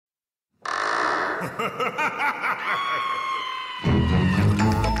Welcome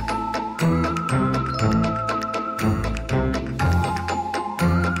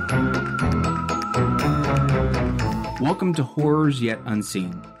to Horrors Yet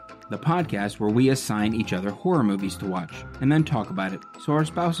Unseen, the podcast where we assign each other horror movies to watch and then talk about it so our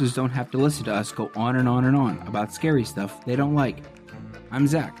spouses don't have to listen to us go on and on and on about scary stuff they don't like. I'm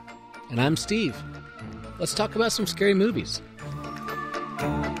Zach. And I'm Steve. Let's talk about some scary movies.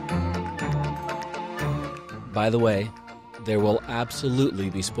 By the way, there will absolutely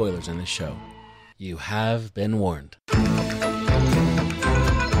be spoilers in this show. You have been warned.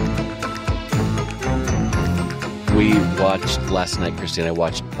 We watched last night, Christy and I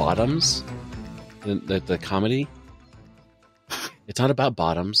watched Bottoms, the comedy. It's not about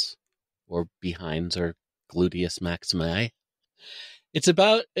bottoms or behinds or gluteus maximi. It's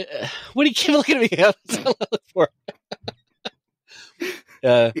about... what do you keep looking at me up for?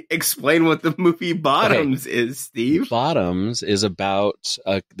 Explain what the movie Bottoms is, Steve. Bottoms is about...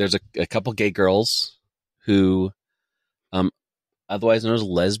 there's a couple gay girls who, otherwise known as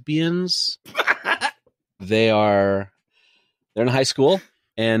lesbians... They're in high school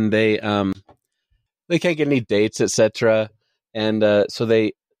and they can't get any dates, etc. And so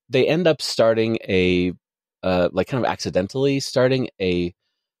they end up starting a like kind of accidentally starting a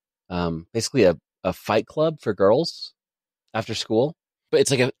basically a fight club for girls after school. But it's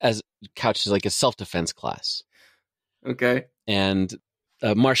like as couched as like a self-defense class. Okay. And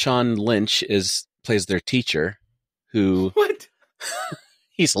Marshawn Lynch plays their teacher who What?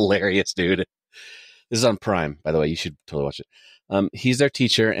 He's hilarious, dude. This is on Prime, by the way. You should totally watch it. He's their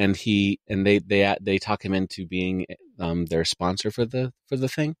teacher, and they talk him into being their sponsor for the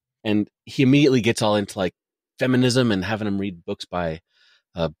thing. And he immediately gets all into like feminism and having them read books by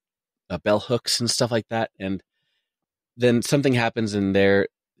bell hooks and stuff like that. And then something happens, and don't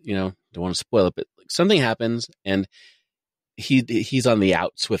want to spoil it, but something happens, and he's on the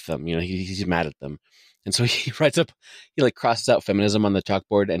outs with them. He's mad at them, and so he crosses out feminism on the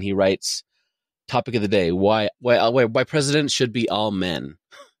chalkboard, and he writes. Topic of the day: why presidents should be all men,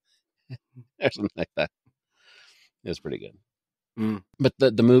 or something like that. It was pretty good, but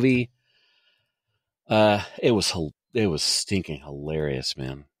the movie, it was stinking hilarious,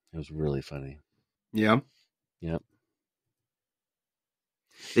 man. It was really funny. Yeah. Yep.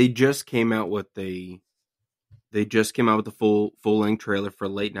 They just came out with the full length trailer for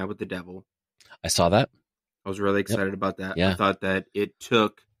Late Night with the Devil. I saw that. I was really excited about that. Yeah. I thought that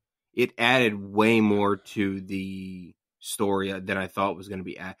it added way more to the story than I thought was going to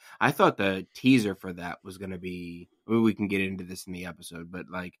be. I thought the teaser for that was going to be. I mean, we can get into this in the episode, but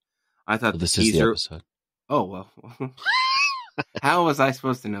like, I thought This the teaser. Is the episode. Oh well, how was I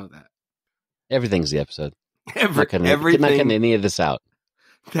supposed to know that? Everything's the episode. Everything. Not cutting any of this out.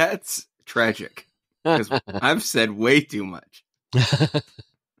 That's tragic because I've said way too much.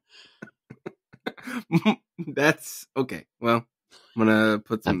 That's okay. Well. I'm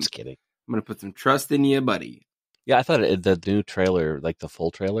just kidding. I'm gonna put some trust in you, buddy. Yeah, I thought the new trailer, like the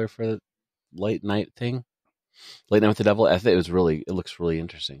full trailer for the Late Night thing, Late Night with the Devil. I think it looks really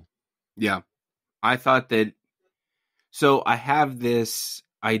interesting. Yeah, I thought that. So I have this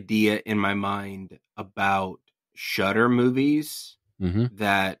idea in my mind about Shudder movies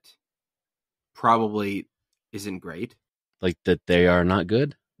that probably isn't great. Like that they are not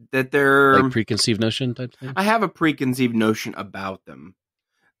good. That they're like preconceived notion type thing. I have a preconceived notion about them.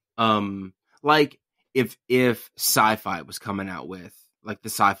 Like if Sci-Fi was coming out with, like the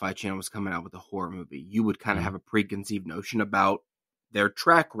Sci-Fi Channel was coming out with a horror movie, you would kind of have a preconceived notion about their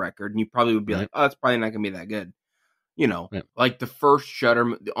track record, and you probably would be like, "Oh, it's probably not going to be that good." Like the first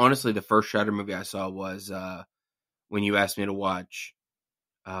Shudder. Honestly, the first Shudder movie I saw was when you asked me to watch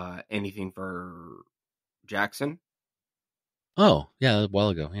anything for Jackson. Oh, yeah, a while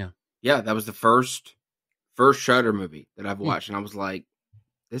ago, yeah. Yeah, that was the first Shudder movie that I've watched, and I was like,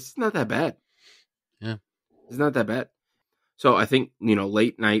 this is not that bad. Yeah. It's not that bad. So I think,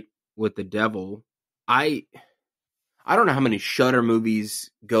 Late Night with the Devil, I don't know how many Shudder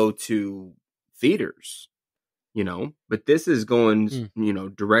movies go to theaters, but this is going,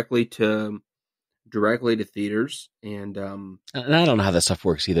 directly to theaters, and I don't know how that stuff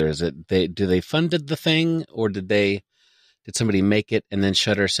works either. Is it do they funded the thing, or did somebody make it and then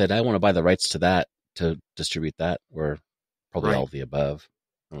Shudder said, I want to buy the rights to that to distribute that, or probably all of the above?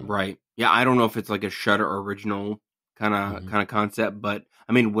 Right. Yeah, I don't know if it's like a Shudder original kind of concept, but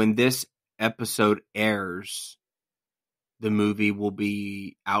I mean, when this episode airs, the movie will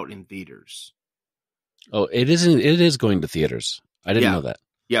be out in theaters. Oh, it isn't. It is going to theaters. I didn't know that.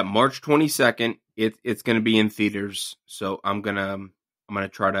 Yeah, March 22nd. It's going to be in theaters. So I'm gonna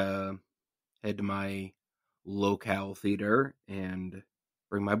try to head to my locale theater and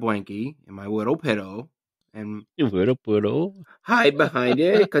bring my blankie and my little pillow and hide behind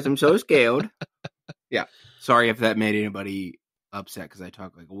it because I'm so scared. Yeah. Sorry if that made anybody upset because I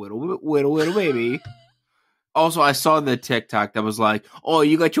talk like a little baby. Also, I saw the TikTok that was like, oh,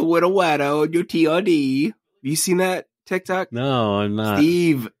 you got your little waddle and your TRD. Have you seen that TikTok? No, I'm not.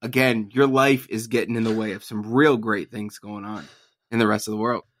 Steve, again, your life is getting in the way of some real great things going on in the rest of the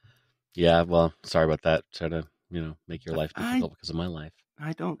world. Yeah, well, sorry about that. Try to, make your life difficult because of my life.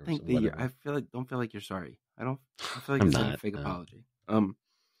 I don't think that you're, don't feel like you're sorry. I feel like I'm it's not, like a fake no. apology.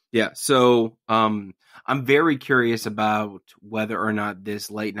 Yeah, so I'm very curious about whether or not this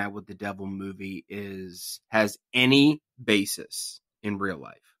Late Night with the Devil movie has any basis in real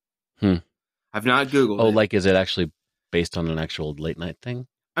life. I've not Googled it. Oh, like, is it actually based on an actual late night thing?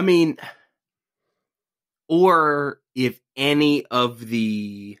 I mean, or if any of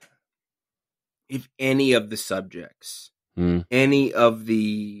the subjects, any of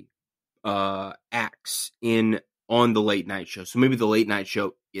the acts on the late night show. So maybe the late night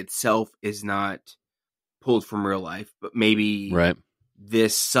show itself is not pulled from real life, but maybe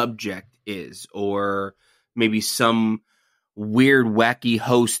this subject is, or maybe some weird, wacky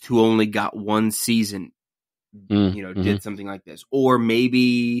host who only got one season, did something like this, or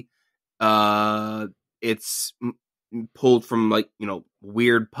maybe it's pulled from like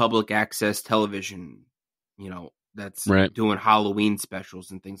weird public access television, that's doing Halloween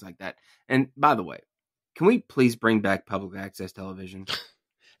specials and things like that. And by the way, can we please bring back public access television?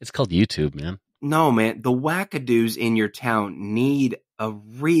 It's called YouTube, man. No, man. The wackadoos in your town need a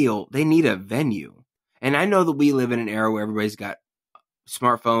venue. And I know that we live in an era where everybody's got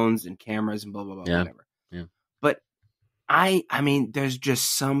smartphones and cameras and blah, blah, blah, whatever. Yeah. But I mean, there's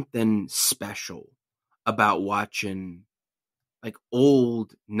just something special about watching like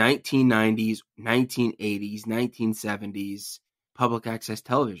old 1990s, 1980s, 1970s public access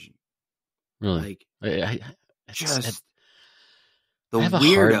television. Really? Like, I have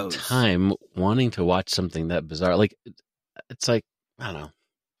weirdos. a hard time wanting to watch something that bizarre. Like, it's like, I don't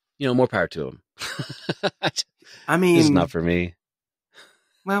know. More power to them. I mean, it's not for me.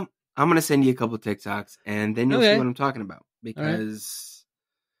 Well, I'm going to send you a couple of TikToks and then you'll see what I'm talking about. Because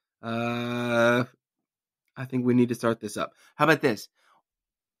I think we need to start this up. How about this?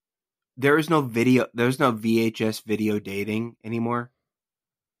 There's no VHS video dating anymore.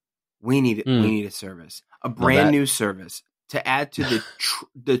 We need a service, a brand new service to add to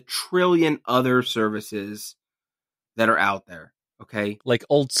the trillion other services that are out there. Okay,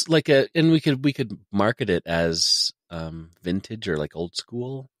 and we could market it as vintage or like old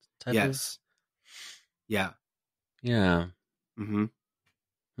school type. Yes. Yeah. Mm-hmm.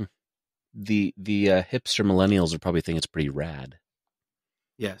 The hipster millennials would probably think it's pretty rad.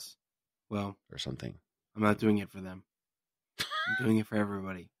 Yes. Well, or something. I'm not doing it for them. I'm doing it for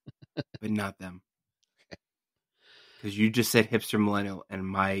everybody, but not them. Because you just said hipster millennial,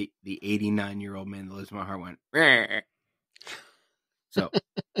 and the 89-year-old man that lives in my heart went. Rrr. So,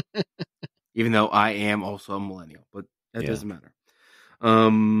 even though I am also a millennial, but that doesn't matter.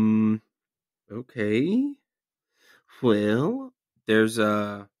 Okay. Well, there's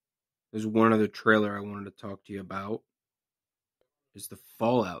one other trailer I wanted to talk to you about. It's the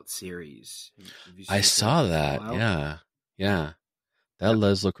Fallout series. Have you seen I saw that. Fallout? Yeah. That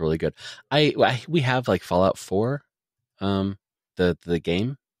does look really good. We have like Fallout 4, the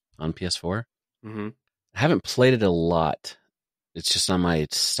game on PS4. Mm-hmm. I haven't played it a lot. It's just not my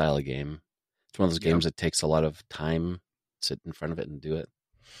style of game. It's one of those games that takes a lot of time to sit in front of it and do it.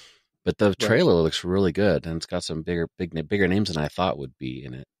 But the trailer looks really good, and it's got some bigger names than I thought would be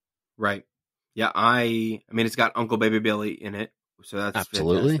in it. Right. Yeah, I mean, it's got Uncle Baby Billy in it, so that's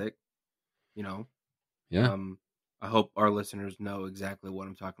absolutely fantastic. Yeah. I hope our listeners know exactly what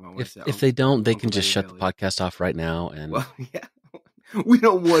I'm talking about. If they don't, they can just shut the podcast off right now. And well, yeah, we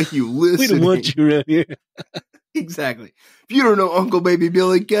don't want you listening. We don't want you around here. Exactly. If you don't know Uncle Baby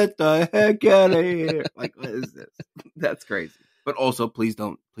Billy, get the heck out of here. Like, what is this? That's crazy. But also, please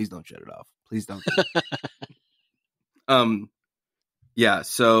don't shut it off. Please don't. Yeah.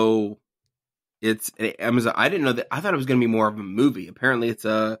 So it's Amazon. I didn't know that. I thought it was going to be more of a movie. Apparently, it's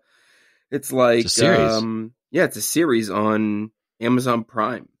like it's a series. It's a series on Amazon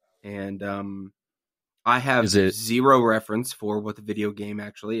Prime, and I have zero reference for what the video game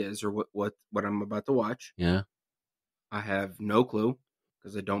actually is or what I'm about to watch. Yeah. I have no clue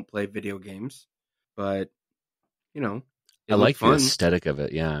because I don't play video games, but I like the aesthetic of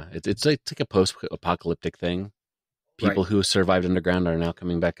it. Yeah, it's like a post-apocalyptic thing. People who survived underground are now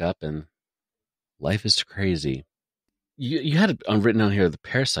coming back up, and life is crazy. You had it written down here, the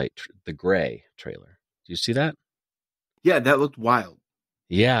Parasite, the Gray trailer. Do you see that? Yeah, that looked wild.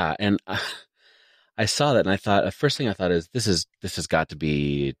 Yeah, and I saw that, and I thought, the first thing I thought is this has got to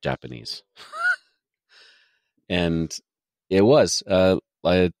be Japanese, and it was. Or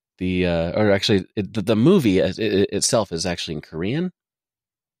actually, the movie itself is actually in Korean,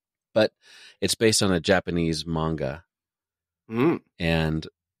 but it's based on a Japanese manga, and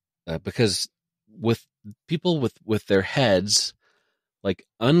because with people with their heads like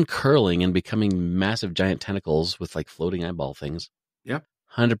uncurling and becoming massive giant tentacles with like floating eyeball things. Yeah.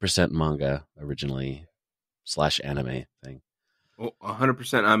 100% manga originally / anime thing. Oh,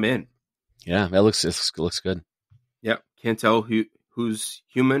 100% I'm in. Yeah, it looks good. Yeah. Can't tell who's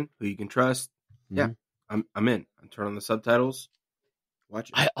human, who you can trust. Mm-hmm. Yeah. I'm in. I turn on the subtitles. Watch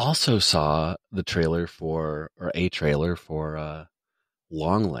it. I also saw a trailer for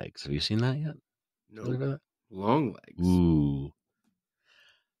Longlegs. Have you seen that yet? No. Longlegs. Ooh.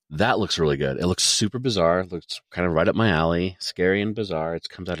 That looks really good. It looks super bizarre. It looks kind of right up my alley. Scary and bizarre. It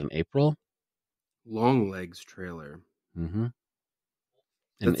comes out in April. Longlegs trailer. Mm-hmm.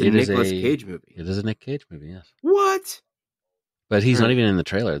 That's a Nicolas Cage movie. It is a Nick Cage movie, yes. What? But he's not even in the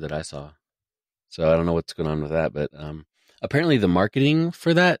trailer that I saw. So I don't know what's going on with that. But apparently the marketing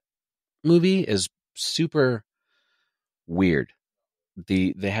for that movie is super weird.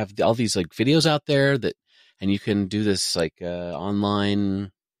 They have all these like videos out there and you can do this like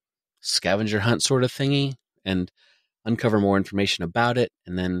online scavenger hunt sort of thingy and uncover more information about it.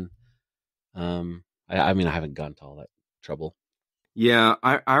 And then, I mean, I haven't gone to all that trouble. Yeah,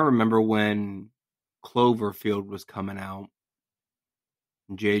 I remember when Cloverfield was coming out.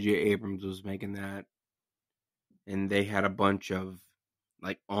 J.J. Abrams was making that. And they had a bunch of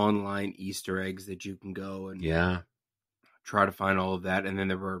like online Easter eggs that you can go and try to find all of that. And then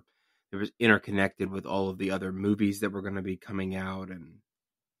there was interconnected with all of the other movies that were going to be coming out. And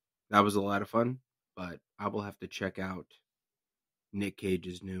that was a lot of fun. But I will have to check out Nick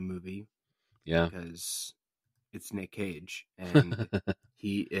Cage's new movie. Yeah. Because it's Nick Cage. And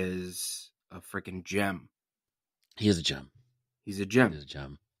he is a freaking gem. He is a gem. He's a gem. He's a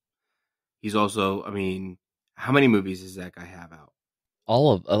gem. He's also, I mean, how many movies does that guy have out?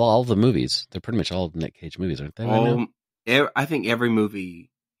 All the movies. They're pretty much all Nick Cage movies, aren't they? I think every movie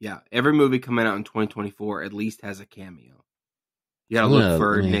coming out in 2024 at least has a cameo. You gotta look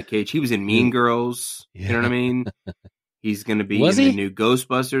for Nick Cage. He was in Mean Girls. Yeah. You know what I mean? He's going to be the new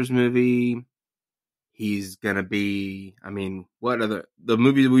Ghostbusters movie. He's going to be, I mean, the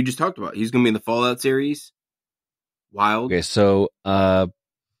movie that we just talked about. He's going to be in the Fallout series. Wild. Okay, so Letterboxd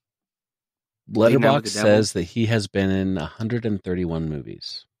says that he has been in 131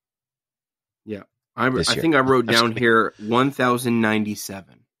 movies. Yeah. I think I wrote down here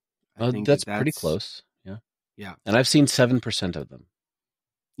 1,097. That's pretty close. Yeah. Yeah. And I've seen 7% of them.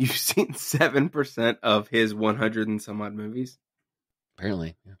 You've seen 7% of his 100 and some odd movies?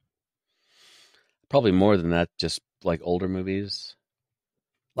 Apparently, yeah. Probably more than that, just like older movies.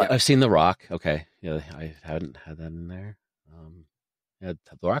 Yeah. I've seen The Rock. Okay. Yeah, I haven't had that in there. The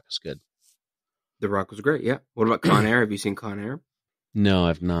Rock was good. The Rock was great, yeah. What about Con Air? Have you seen Con Air? No,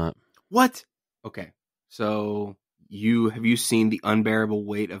 I've not. What? Okay. So, have you seen The Unbearable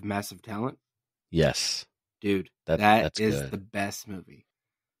Weight of Massive Talent? Yes. Dude, that's is good. The best movie.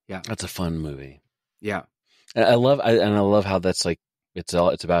 Yeah. That's a fun movie. Yeah. And I love how that's like it's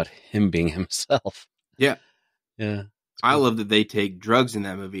about him being himself. Yeah. Yeah. I love that they take drugs in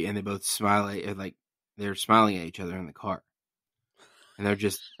that movie and they both they're smiling at each other in the car. And they're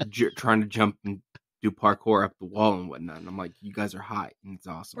just trying to jump and do parkour up the wall and whatnot. And I'm like, you guys are high and it's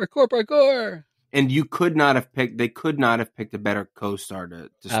awesome. Parkour. And they could not have picked a better co-star to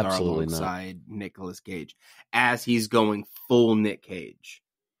star alongside Nicolas Cage as he's going full Nick Cage.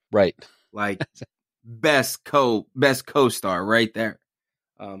 Right. Like best co-star right there.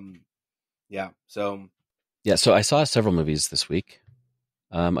 Yeah. So I saw several movies this week.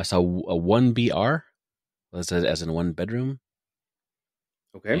 I saw a 1BR, as in one bedroom.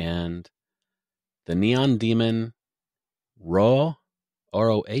 Okay. And the Neon Demon ROH,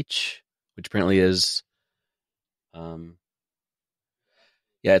 ROH, which apparently is,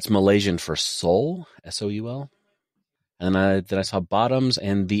 it's Malaysian for soul, SOUL. And then I saw Bottoms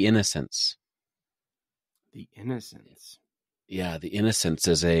and The Innocents. The Innocents. Yeah, The Innocents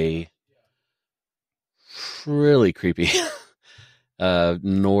is a really creepy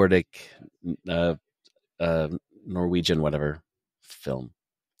Nordic, Norwegian, whatever film.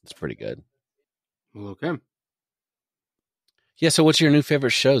 It's pretty good. Well, okay. Yeah, so what's your new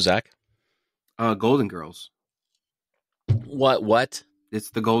favorite show, Zach? Golden Girls. What? It's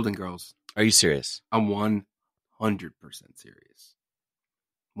the Golden Girls. Are you serious? I'm 100% serious.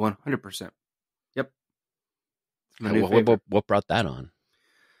 100%. Yep. It's my new What, favorite. what brought that on?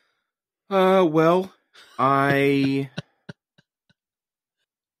 Well, I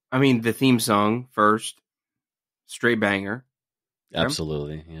mean, the theme song first, straight banger.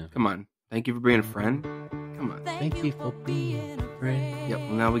 Absolutely, yeah. Come on. Thank you for being a friend. Come on. Thank you for being a friend. Yep. Well,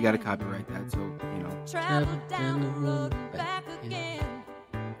 now we got to copyright that, so, you know. Travel down the road and back again.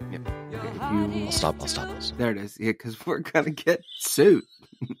 Yep. Your If heart you- I'll stop this. There it is. Yeah, because we're going to get sued.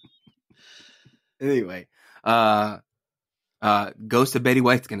 Anyway, Ghost of Betty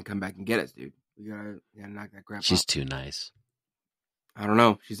White's going to come back and get us, dude. We gotta knock that crap She's off. too nice. I don't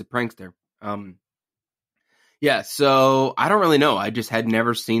know. She's a prankster. Yeah, so I don't really know. I just had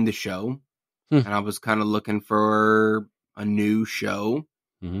never seen the show, and I was kind of looking for a new show,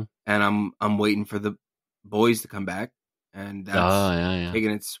 Mhm. and I'm waiting for the boys to come back, and that's Yeah. taking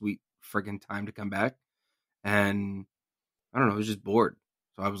its sweet friggin' time to come back. And I don't know, I was just bored,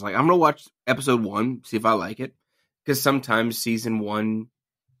 so I was like, I'm gonna watch episode 1, see if I like it, because sometimes season 1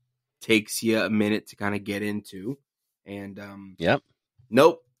 takes you a minute to kind of get into, and Yep.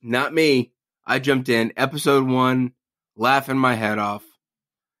 nope, not me. I jumped in episode 1, laughing my head off.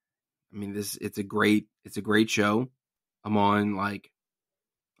 I mean, it's a great show. I'm almost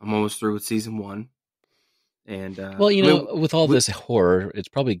through with season 1. And Well, you I know, mean, with all this horror, it's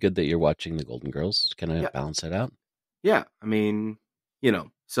probably good that you're watching the Golden Girls to kind of Yeah. balance it out. yeah, I mean, you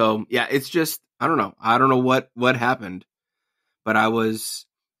know, so yeah, it's just I don't know what happened, but I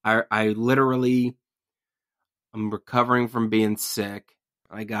literally I'm recovering from being sick.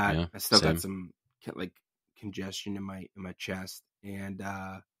 I still same. got some like congestion in my chest, and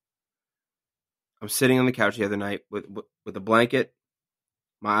I'm sitting on the couch the other night with a blanket,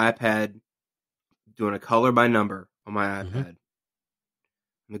 my iPad, doing a color by number on my iPad, Mhm. and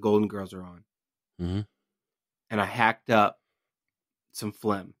the Golden Girls are on, Mhm. and I hacked up some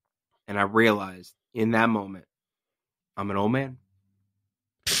phlegm, and I realized in that moment I'm an old man,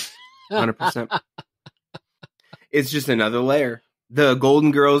 100%. It's just another layer. The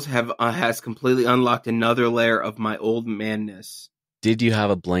Golden Girls has completely unlocked another layer of my old manness. Did you have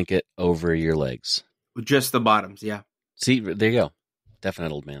a blanket over your legs? Just the bottoms, yeah. See, there you go.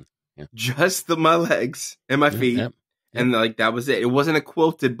 Definite old man. Yeah. Just my legs and my feet. Yep. And like that was it. It wasn't a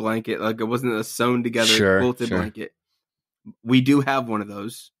quilted blanket. Like it wasn't a sewn together quilted blanket. We do have one of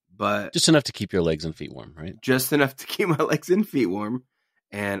those, but Just enough to keep your legs and feet warm, right? just enough to keep my legs and feet warm.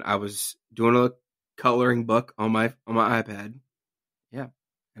 And I was doing a coloring book on my iPad. Yeah.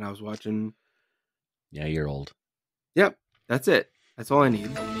 And I was watching. Yeah, you're old. Yep. That's it. That's all I need.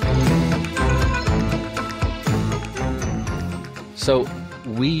 So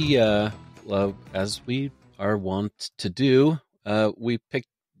we, as we are wont to do, we picked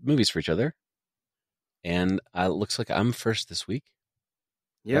movies for each other, and it looks like I'm first this week.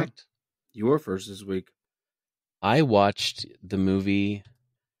 Yeah. Correct? You were first this week. I watched the movie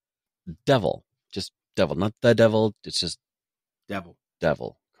Devil, just Devil, not the Devil. It's just Devil.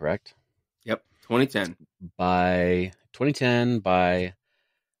 Devil, correct? Yep. 2010. By 2010 by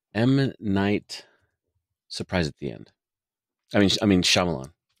M. Night. Surprise at the end. I mean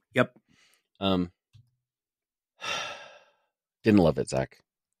Shyamalan. Yep. Didn't love it, Zach.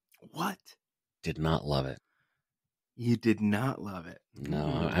 What? Did not love it. You did not love it.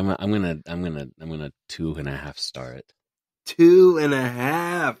 No, I'm gonna 2.5 star it.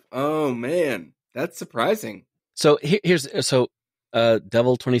 2.5. Oh man, that's surprising. So here's Devil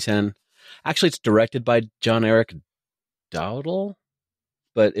 2010. Actually, it's directed by John Eric Dowdle,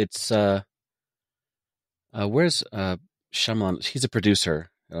 but it's where's Shyamalan? He's a producer,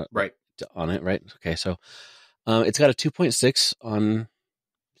 Right. on it, right? Okay, so it's got a 2.6 on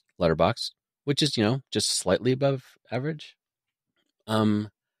Letterboxd, which is just slightly above average.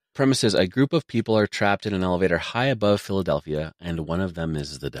 Premise is a group of people are trapped in an elevator high above Philadelphia, and one of them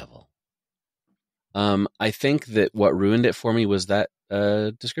is the devil. I think that what ruined it for me was that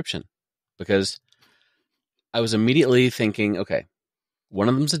description, because I was immediately thinking, okay, one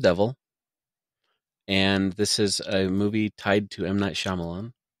of them's the devil, and this is a movie tied to M. Night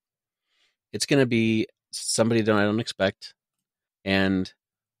Shyamalan. It's going to be somebody that I don't expect, and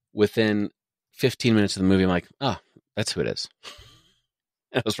within 15 minutes of the movie, I'm like, that's who it is.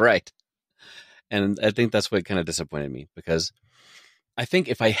 I was right. And I think that's what kind of disappointed me, because I think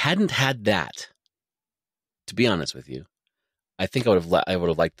if I hadn't had that, to be honest with you, I think I would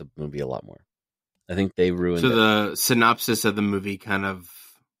have liked the movie a lot more. I think they ruined So it. the synopsis of the movie kind of,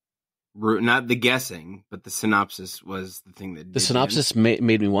 not the guessing, but the synopsis was the thing that The synopsis made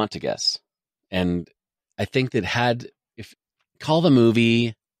me want to guess. And I think that call the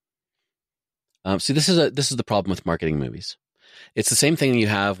movie See, this is the problem with marketing movies. It's the same thing you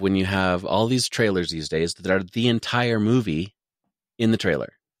have when you have all these trailers these days that are the entire movie in the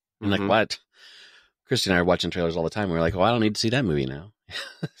trailer. I'm like, Mhm. what? Christy and I are watching trailers all the time. We're like, well, I don't need to see that movie now.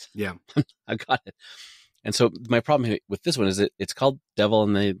 Yeah. I got it. And so my problem with this one is that it's called Devil,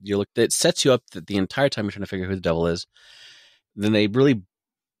 and it sets you up that the entire time you're trying to figure out who the devil is. Then they really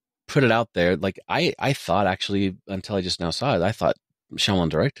put it out there. Like I thought, actually, until I just now saw it, I thought Shyamalan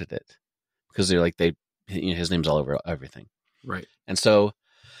directed it, because his name's all over everything. Right. And so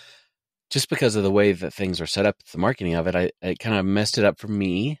just because of the way that things are set up, the marketing of it, it kind of messed it up for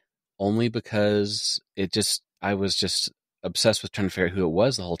me, only because I was just obsessed with trying to figure out who it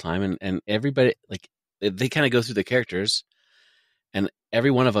was the whole time. And everybody, like, they kind of go through the characters, and every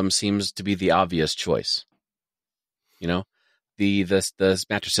one of them seems to be the obvious choice. You know, the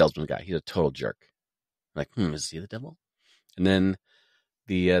mattress salesman guy, he's a total jerk. I'm like, is he the devil? And then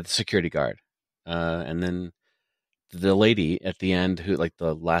the security guard, and then the lady at the end, who, like,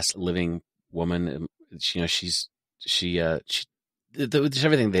 the last living woman, just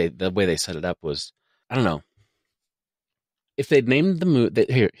everything the way they set it up was, I don't know. If they'd named the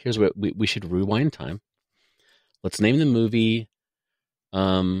movie, here's what we should rewind time. Let's name the movie, I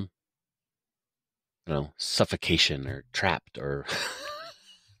don't know, Suffocation or Trapped or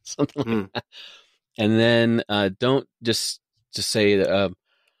something like that. And then don't just say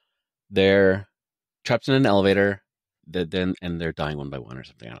they're trapped in an elevator, and they're dying one by one or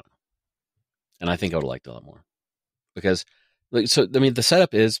something. I don't know. And I think I would have liked it a lot more, because, the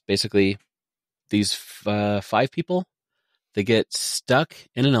setup is basically these 5 people. They get stuck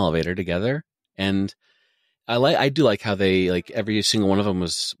in an elevator together, and I do like how they, like, every single one of them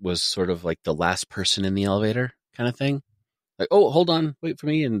was sort of like the last person in the elevator kind of thing. Like, oh, hold on, wait for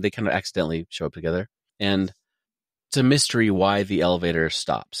me, and they kind of accidentally show up together. And it's a mystery why the elevator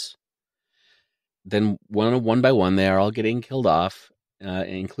stops. Then one by one, they are all getting killed off,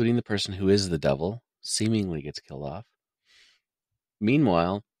 including the person who is the devil, seemingly gets killed off.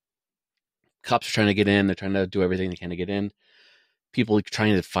 Meanwhile, cops are trying to get in. They're trying to do everything they can to get in. People are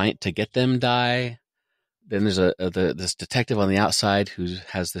trying to fight to get them die. Then there's this detective on the outside who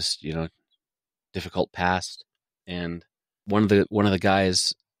has this, difficult past, and one of the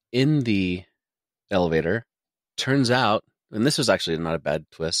guys in the elevator turns out, and this was actually not a bad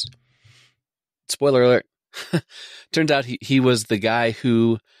twist. Spoiler alert! Turns out he was the guy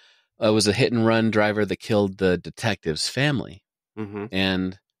who was a hit and run driver that killed the detective's family,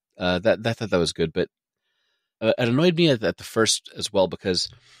 and that was good, but it annoyed me at the first as well, because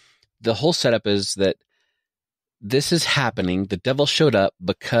the whole setup is that this is happening. The devil showed up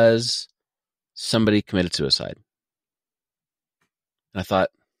because somebody committed suicide. And I thought,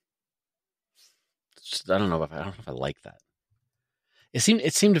 I don't know if I like that. It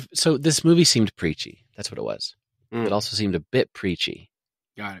seemed so. This movie seemed preachy. That's what it was. It also seemed a bit preachy.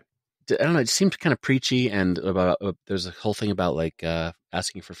 Got it. I don't know. It seemed kind of preachy, and about there's a whole thing about, like,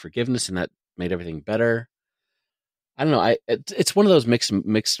 asking for forgiveness, and that made everything better. I don't know. It's one of those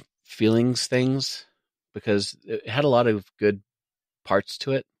mixed feelings things, because it had a lot of good parts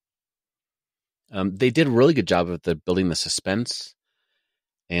to it. They did a really good job of building the suspense,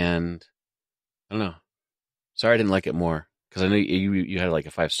 and I don't know. Sorry, I didn't like it more, because I know you had like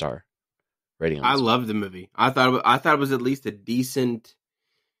a 5-star rating on I this. loved the movie. I thought it was at least a decent.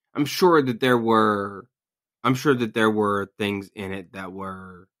 I'm sure that there were things in it that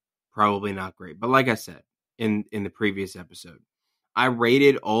were probably not great, but like I said in the previous episode, I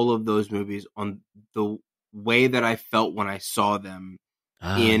rated all of those movies on the way that I felt when I saw them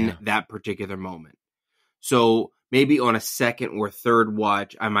that particular moment. So maybe on a second or third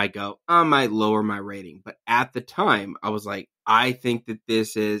watch, I might lower my rating. But at the time, I was like, I think that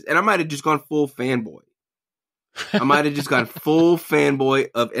this is, and I might have just gone full fanboy. I might have just gone full fanboy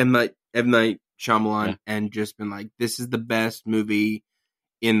of M. Night Shyamalan, and just been like, this is the best movie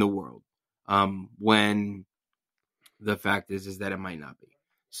in the world. When the fact is that it might not be.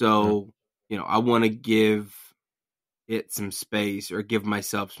 So, I want to give it some space, or give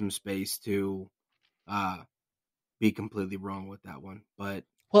myself some space to be completely wrong with that one. But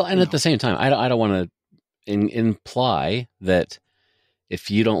at the same time, I don't want to imply that if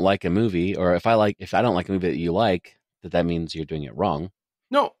you don't like a movie, or if I don't like a movie that you like, that means you're doing it wrong.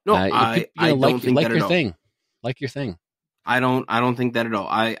 No, I don't think that at all. Like your thing. I don't think that at all.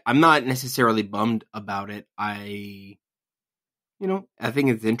 I'm not necessarily bummed about it. I think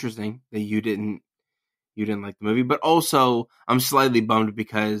it's interesting that you didn't like the movie, but also I'm slightly bummed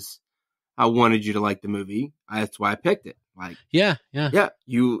because I wanted you to like the movie. That's why I picked it. Like, yeah.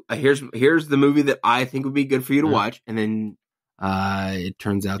 You here's the movie that I think would be good for you to watch, and then it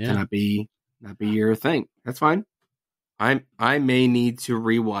turns out to not be not be your thing. That's fine. I may need to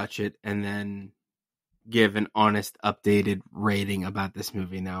rewatch it and then give an honest, updated rating about this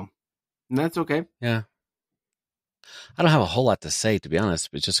movie now. And that's okay. Yeah. I don't have a whole lot to say, to be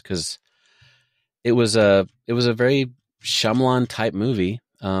honest, but just because it was a very Shyamalan type movie.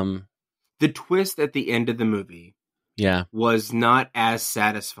 The twist at the end of the movie Yeah. was not as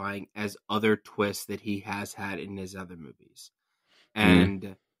satisfying as other twists that he has had in his other movies.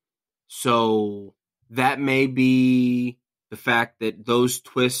 And so that may be the fact that those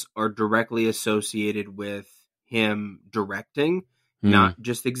twists are directly associated with him directing, not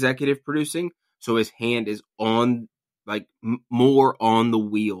just executive producing. So his hand is on, like, more on the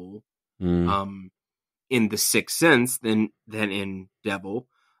wheel in The Sixth Sense than in Devil.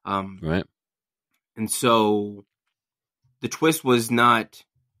 Right. And so the twist was not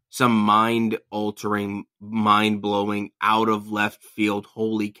some mind-altering, mind-blowing, out of left field,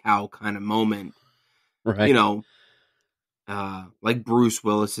 holy cow kind of moment. Right. You know, like Bruce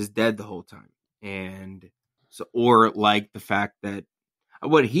Willis is dead the whole time. And so, or like the fact that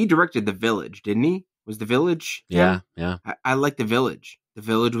he directed The Village, didn't he? Was The Village him? Yeah. I like The Village. The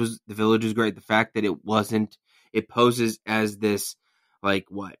Village was great. The fact that it poses as this, like,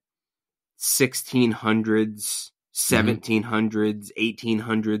 what, 1600s, 1700s,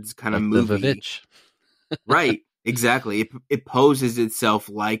 1800s kind of Like movie. The Vivitch. Right, exactly. It poses itself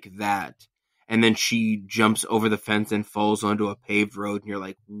like that. And then she jumps over the fence and falls onto a paved road, and you're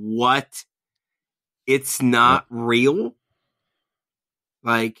like, what? It's not real?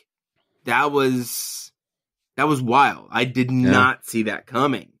 Like, that was wild. I did not see that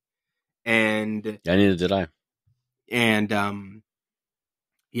coming. And Yeah, neither did I. And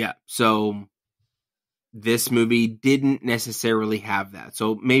yeah, so this movie didn't necessarily have that.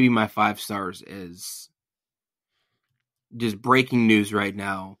 So maybe my 5 stars is just breaking news right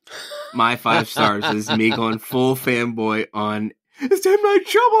now. My 5 stars is me going full fanboy on it's M. Night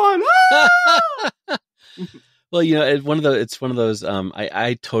Shyamalan. Ah! Well, you know, it's one of those.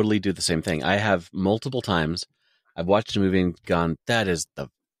 I totally do the same thing. I have multiple times. I've watched a movie and gone, that is the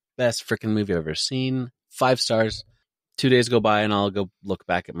best freaking movie I've ever seen. 5 stars. 2 days go by and I'll go look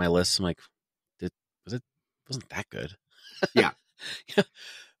back at my list. I'm like, wasn't that good? Yeah.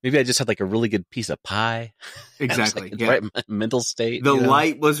 Maybe I just had like a really good piece of pie. Exactly. Like, right mental state. The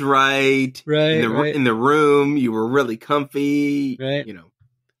light was right. Right. In the room, you were really comfy. Right. You know.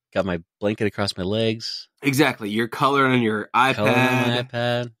 Got my blanket across my legs. Exactly. You're coloring on your iPad. Coloring on my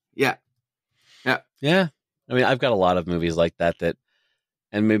iPad. Yeah. Yeah. I mean, I've got a lot of movies like that,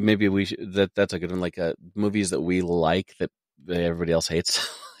 and maybe we should, that's a good one. Like movies that we like that everybody else hates.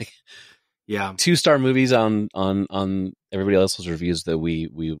 Like, yeah. 2-star movies on everybody else's reviews that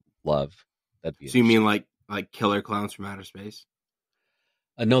we love. That'd be. So you mean like Killer Clowns from Outer Space?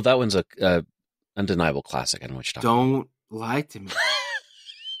 No, that one's a undeniable classic. I know what you're talking about. Don't lie to me.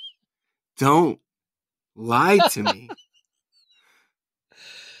 Don't lie to me.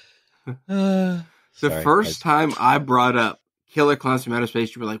 The first time I brought up Killer Clowns from Outer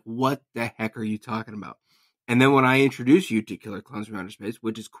Space, you were like, what the heck are you talking about? And then when I introduced you to Killer Clowns from Outer Space,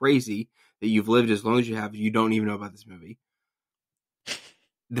 which is crazy that you've lived as long as you have, you don't even know about this movie.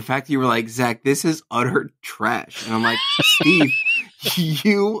 The fact that you were like, Zach, this is utter trash. And I'm like, Steve,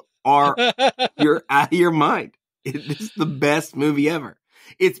 you're out of your mind. This is the best movie ever.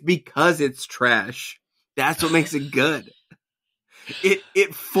 It's because it's trash. That's what makes it good.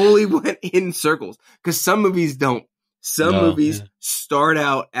 It fully went in circles. Because some movies don't. Some movies start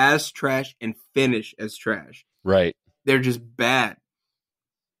out as trash and finish as trash. Right. They're just bad.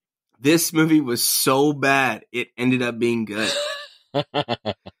 This movie was so bad, it ended up being good.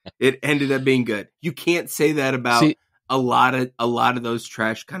 It ended up being good. You can't say that about a lot of those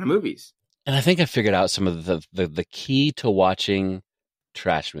trash kind of movies. And I think I figured out some of the key to watching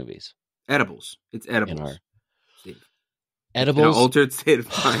trash movies. Edibles. It's edibles. Steve. Edibles. In an altered state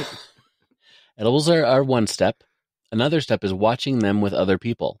of mind. Edibles are one step. Another step is watching them with other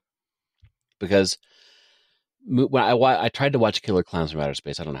people. Because when I tried to watch Killer Clowns from Outer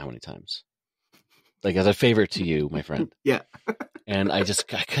Space, I don't know how many times. Like as a favor to you, my friend. Yeah. And I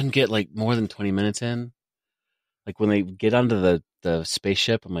couldn't get like more than 20 minutes in. Like when they get onto the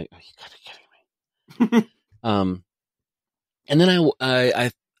spaceship, I'm like, oh, you gotta be kidding me. And then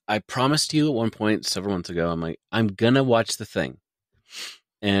I promised you at one point several months ago, I'm like, I'm gonna watch The Thing.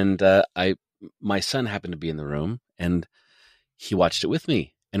 And my son happened to be in the room and he watched it with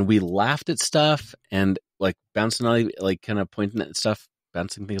me. And we laughed at stuff and like bouncing on, like kind of pointing at stuff,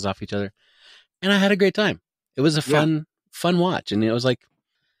 bouncing things off each other. And I had a great time. It was a fun watch. And it was like,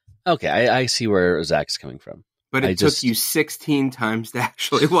 okay, I see where Zach's coming from. But it took you 16 times to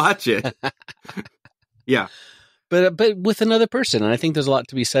actually watch it. Yeah. But with another person. And I think there's a lot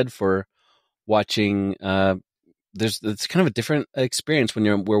to be said for watching. It's kind of a different experience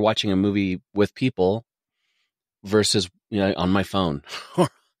when we're watching a movie with people versus, on my phone or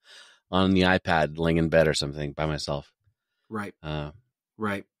on the iPad laying in bed or something by myself. Right.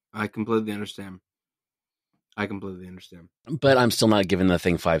 Right. I completely understand. But I'm still not giving the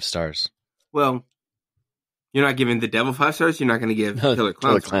thing 5 stars. Well, you're not giving The Devil 5 stars? You're not going to give Killer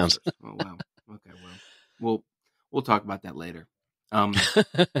Clowns 5 stars? Oh, wow. Okay, well, we'll talk about that later.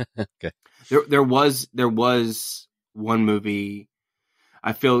 Okay. There was one movie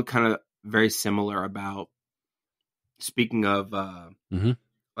I feel kind of very similar about. Speaking of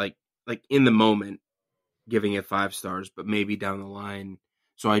like in the moment giving it 5 stars, but maybe down the line.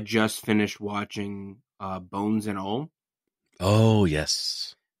 So I just finished watching Bones and All. Oh,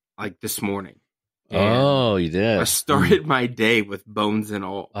 yes. Like this morning. Oh, you did. I started my day with Bones and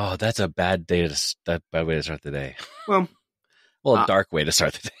All. Oh, that's a bad way to start the day. Well, a dark way to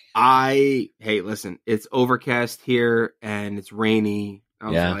start the day. Hey, listen, it's overcast here and it's rainy. I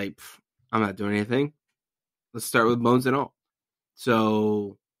was like, I'm not doing anything. Let's start with Bones and All.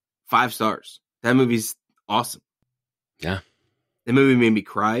 So 5 stars. That movie's awesome. Yeah. The movie made me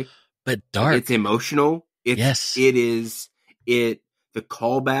cry. But dark. It's emotional. Yes. It is. The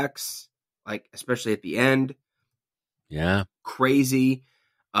callbacks, like especially at the end. Yeah. Crazy.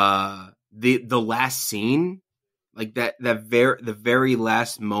 The last scene, like the very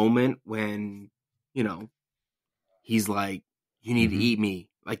last moment when, he's like, you need to eat me.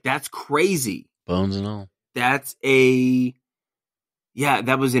 Like, that's crazy. Bones and All. That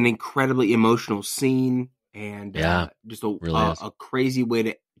was an incredibly emotional scene, and just a crazy way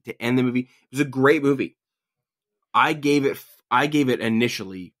to end the movie. It was a great movie. I gave it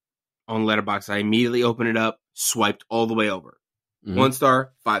initially on Letterboxd. I immediately opened it up, swiped all the way over. 1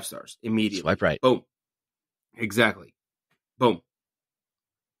 star, 5 stars immediately. Swipe right. Boom. Exactly. Boom.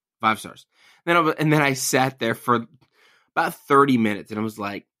 5 stars. And then I sat there for about 30 minutes, and I was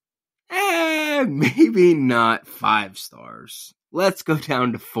like, maybe not 5 stars. Let's go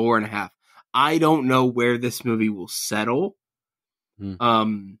down to 4.5. I don't know where this movie will settle.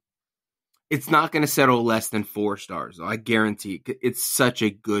 It's not going to settle less than 4 stars, though. I guarantee it's such a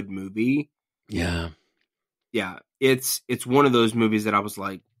good movie. Yeah. Yeah. It's one of those movies that I was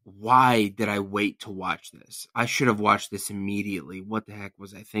like, why did I wait to watch this? I should have watched this immediately. What the heck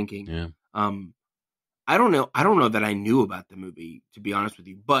was I thinking? Yeah. I don't know. I don't know that I knew about the movie, to be honest with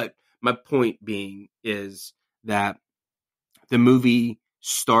you. But my point being is that the movie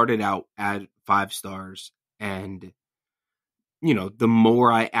started out at 5 stars, and the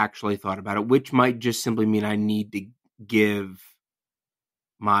more I actually thought about it, which might just simply mean I need to give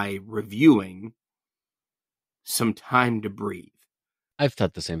my reviewing some time to breathe. I've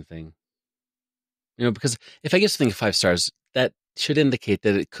thought the same thing. Because if I get something 5 stars, that should indicate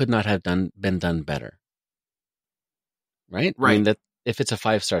that it could not have been done better. Right? Right. I mean, that if it's a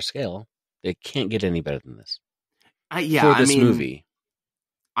 5-star scale, it can't get any better than this. For this movie.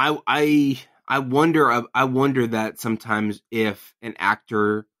 I wonder that sometimes if an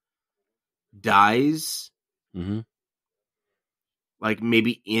actor dies, like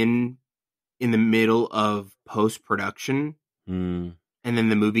maybe in the middle of post-production, and then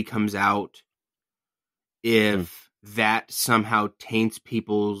the movie comes out, if that somehow taints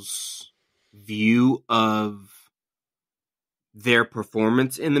people's view of their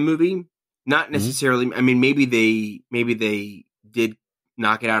performance in the movie. Not necessarily. I mean, maybe they did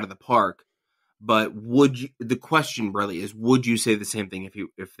knock it out of the park, but the question really is, would you say the same thing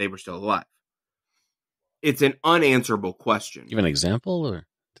if they were still alive? It's an unanswerable question. Give an example, or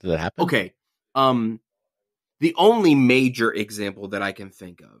did that happen? Okay. The only major example that I can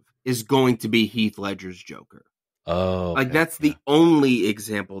think of is going to be Heath Ledger's Joker. Oh, okay. Like, that's the only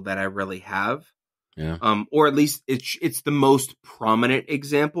example that I really have. Yeah. Or at least it's the most prominent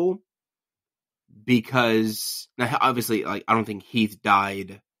example, because now obviously, like, I don't think Heath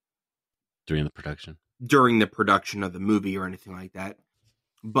died during the production of the movie or anything like that.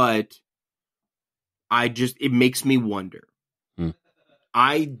 But it makes me wonder.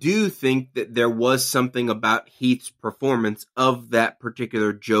 I do think that there was something about Heath's performance of that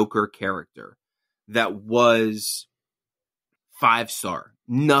particular Joker character that was 5-star.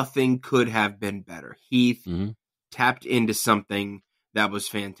 Nothing could have been better. Heath tapped into something that was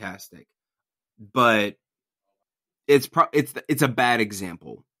fantastic. But it's a bad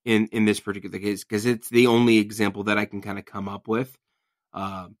example in this particular case, because it's the only example that I can kind of come up with.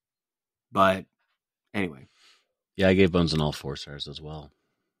 But anyway. Yeah, I gave Bones and All 4 stars as well.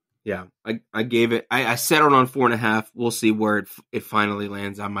 Yeah, I gave it. I settled on 4.5. We'll see where it finally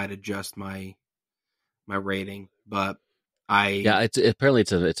lands. I might adjust my rating, but Yeah, apparently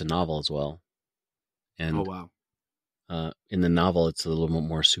it's a novel as well, oh and wow, in the novel it's a little bit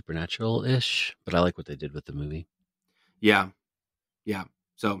more supernatural ish. But I like what they did with the movie. yeah.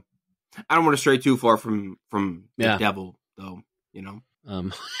 So I don't want to stray too far from the Yeah. devil, though. You know,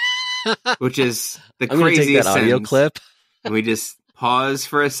 I'm which is the gonna take that craziest audio sentence. clip. And we just pause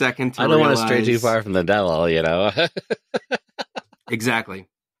for a second to I don't want to stray too realize- far from the devil, you know. Exactly.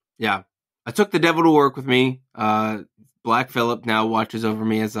 Yeah. I took the devil to work with me. Black Phillip now watches over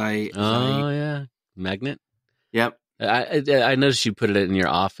me as I Yeah, magnet. Yep. I noticed you put it in your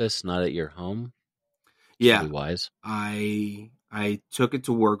office, not at your home. It's Yeah. really wise. I took it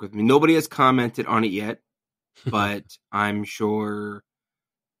to work with me. Nobody has commented on it yet, but I'm sure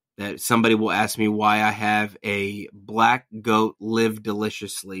that somebody will ask me why I have a black goat live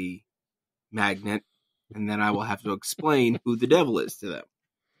deliciously magnet, and then I will have to explain who the devil is to them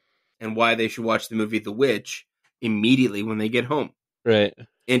and why they should watch the movie The Witch immediately when they get home Right.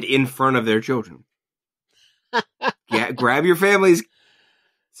 and in front of their children. Yeah, grab your families,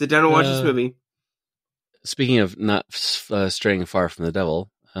 sit down and watch this movie. Speaking of not straying far from the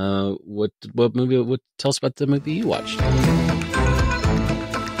devil, what movie? Tell us about the movie you watched.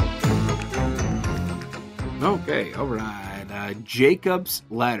 Okay, all right. Jacob's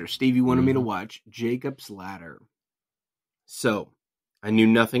Ladder. Steve, you wanted me to watch Jacob's Ladder. So, I knew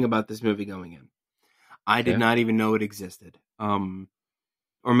nothing about this movie going in. I did not even know it existed.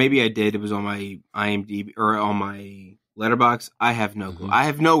 Or maybe I did. It was on my IMDb or on my Letterboxd. I have no clue. I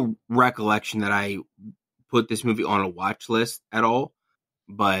have no recollection that I put this movie on a watch list at all.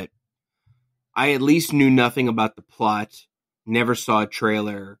 But I at least knew nothing about the plot. Never saw a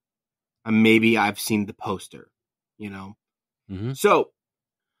trailer. Maybe I've seen the poster, you know? So,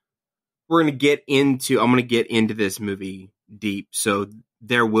 I'm going to get into this movie deep. So,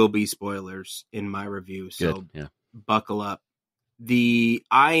 there will be spoilers in my review. So, buckle up. The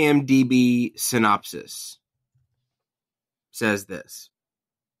IMDb synopsis says this.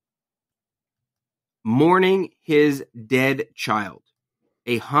 Mourning his dead child,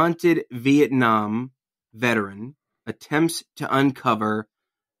 a haunted Vietnam veteran attempts to uncover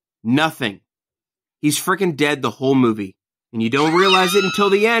nothing. He's freaking dead the whole movie, and you don't realize it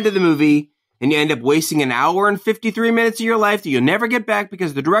until the end of the movie, and you end up wasting an hour and 53 minutes of your life that you'll never get back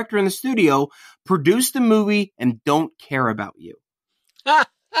because the director and the studio produced the movie and don't care about you.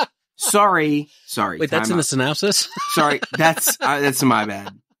 Sorry. Wait, that's in the synopsis? Sorry, that's my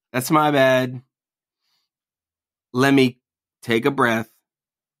bad. That's my bad. Let me take a breath,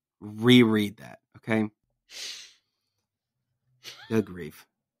 reread that, okay? Good grief.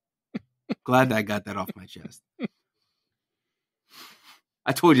 Glad I got that off my chest.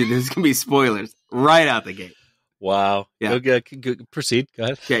 I told you there's going to be spoilers right out the gate. Wow. Yeah. Go, proceed. Go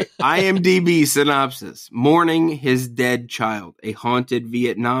ahead. Okay. IMDb synopsis. Mourning his dead child, a haunted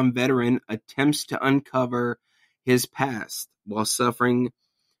Vietnam veteran attempts to uncover his past while suffering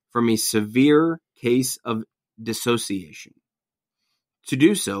from a severe case of dissociation. To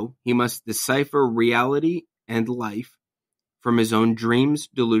do so, he must decipher reality and life from his own dreams,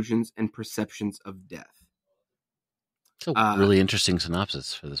 delusions, and perceptions of death. It's a really interesting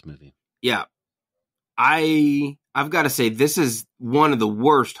synopsis for this movie. Yeah. I've got to say, this is one of the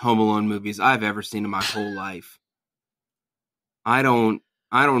worst Home Alone movies I've ever seen in my whole life. I don't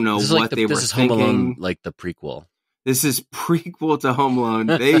know what they were thinking. This is Home Alone, like the prequel. This is prequel to Home Alone.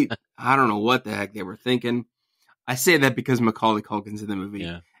 I don't know what the heck they were thinking. I say that because Macaulay Culkin's in the movie.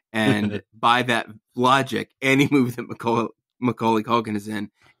 Yeah. And by that logic, any movie that Macaulay Culkin is in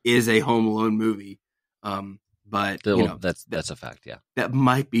is a Home Alone movie. But that's a fact, yeah. That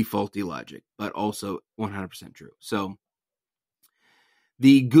might be faulty logic, but also 100% true. So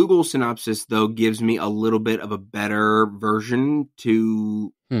the Google synopsis, though, gives me a little bit of a better version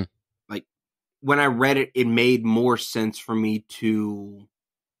to like when I read it, it made more sense for me to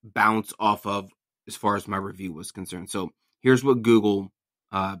bounce off of as far as my review was concerned. So here's what Google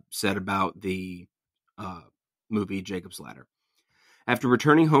said about the movie Jacob's Ladder. After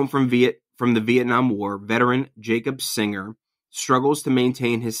returning home from the Vietnam War, veteran Jacob Singer struggles to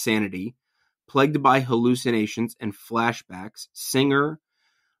maintain his sanity. Plagued by hallucinations and flashbacks, Singer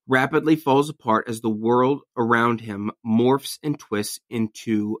rapidly falls apart as the world around him morphs and twists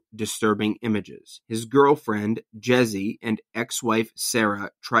into disturbing images. His girlfriend, Jessie, and ex-wife, Sarah,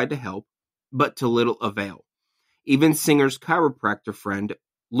 try to help, but to little avail. Even Singer's chiropractor friend,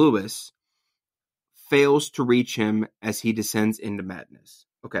 Lewis, fails to reach him as he descends into madness.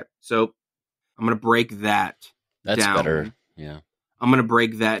 Okay, so I'm going to break that That's down. better, yeah. I'm going to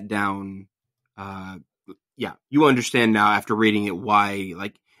break that down. Yeah, you understand now after reading it why,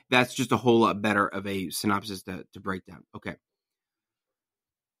 like, that's just a whole lot better of a synopsis to break down. Okay.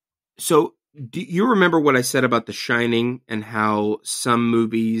 So, do you remember what I said about The Shining and how some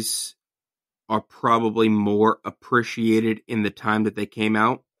movies are probably more appreciated in the time that they came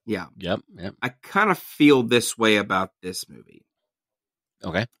out? Yeah. Yep. I kind of feel this way about this movie.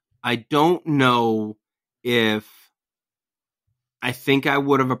 Okay. I don't know if I think I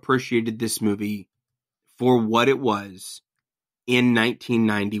would have appreciated this movie for what it was in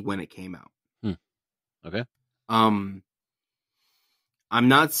 1990 when it came out. Okay. I'm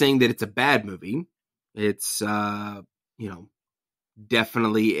not saying that it's a bad movie. It's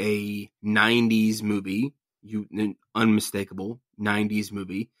definitely a 90s movie, an unmistakable 90s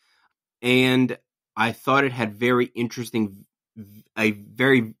movie. And I thought it had a very interesting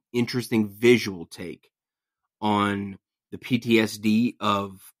visual take on the PTSD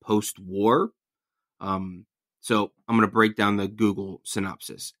of post-war. So I'm going to break down the Google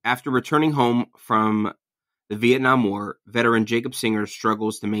synopsis. After returning home from the Vietnam War, veteran Jacob Singer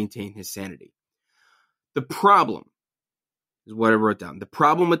struggles to maintain his sanity. The problem is what I wrote down. The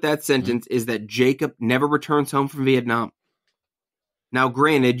problem with that sentence is that Jacob never returns home from Vietnam. Now,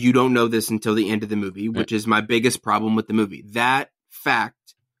 granted, you don't know this until the end of the movie, which is my biggest problem with the movie. That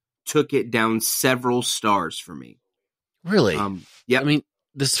fact took it down several stars for me. Really? Yep. I mean,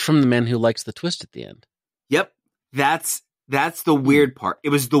 this is from the man who likes the twist at the end. Yep. That's the weird part. It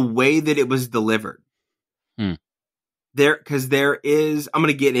was the way that it was delivered. Because there is, I'm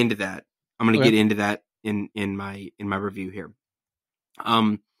going to get into that. I'm going to get into that in my review here.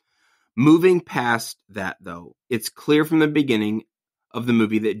 Moving past that, though, it's clear from the beginning of the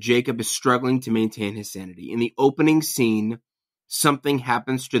movie that Jacob is struggling to maintain his sanity. In the opening scene, something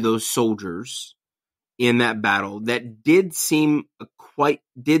happens to those soldiers in that battle that did seem a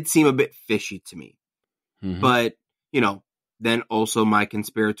bit fishy to me. But, then also my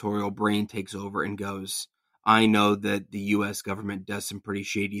conspiratorial brain takes over and goes, I know that the U.S. government does some pretty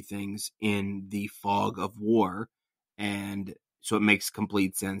shady things in the fog of war. And so it makes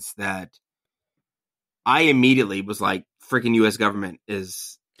complete sense that I immediately was like, freaking U.S. government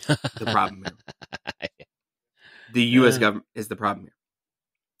is the problem here. The U.S. government is the problem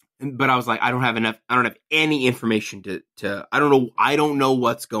here. But I was like, I don't have any information to I don't know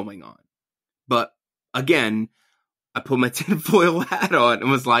what's going on. But again, I put my tinfoil hat on and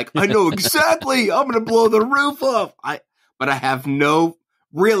was like, I know exactly. I'm going to blow the roof off. But I have no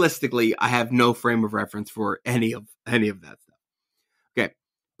frame of reference for any of that stuff. Okay.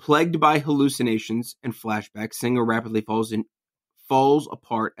 Plagued by hallucinations and flashbacks, Singer rapidly falls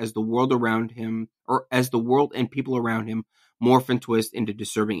apart as the world around him, or as the world and people around him morph and twist into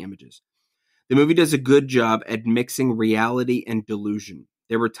disturbing images. The movie does a good job at mixing reality and delusion.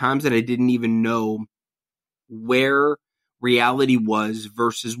 There were times that I didn't even know where reality was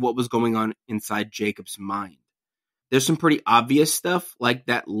versus what was going on inside Jacob's mind. There's some pretty obvious stuff, like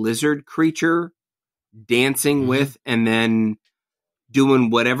that lizard creature dancing with and then doing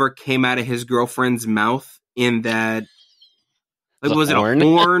whatever came out of his girlfriend's mouth in that. Like, was it a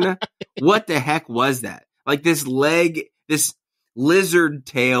horn? What the heck was that? Like this leg, this lizard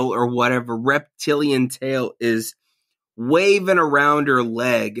tail or whatever, reptilian tail is waving around her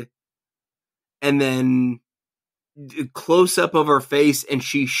leg, and then close up of her face, and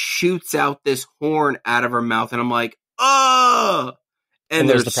she shoots out this horn out of her mouth, and I'm like, oh! And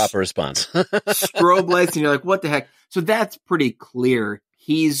there's the proper response. Strobe lights, and you're like, what the heck? So that's pretty clear.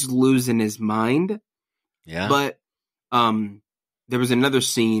 He's losing his mind. Yeah. But there was another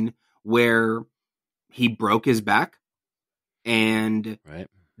scene where he broke his back, and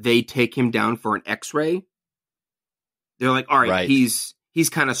they take him down for an X-ray. They're like, all right. he's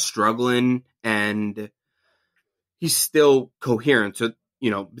kind of struggling, and he's still coherent. So,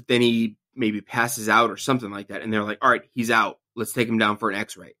 but then he maybe passes out or something like that. And they're like, all right, he's out. Let's take him down for an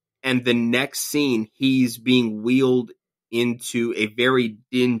X-ray. And the next scene, he's being wheeled into a very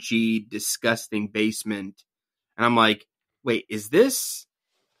dingy, disgusting basement. And I'm like, wait, is this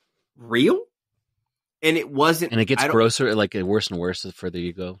real? And it wasn't. And it gets grosser, like worse and worse the further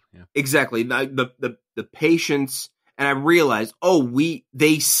you go. Yeah. Exactly. The patients, and I realized,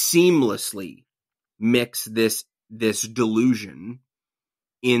 they seamlessly mix this delusion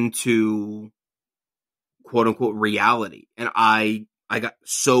into quote unquote reality. And I got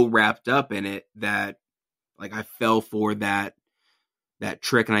so wrapped up in it that like I fell for that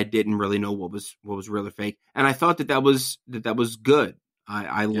trick, and I didn't really know what was real or fake. And I thought that was good.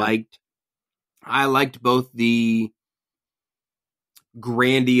 I liked both the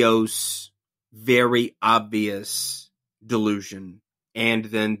grandiose, very obvious delusion and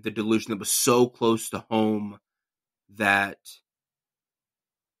then the delusion that was so close to home that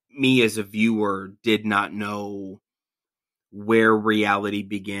me as a viewer did not know where reality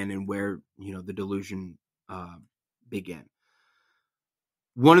began and where, the delusion began.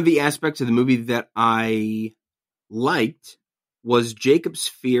 One of the aspects of the movie that I liked was Jacob's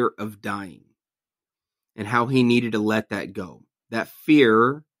fear of dying and how he needed to let that go. That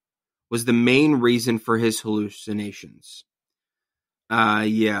fear was the main reason for his hallucinations.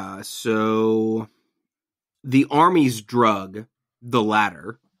 So the Army's drug, the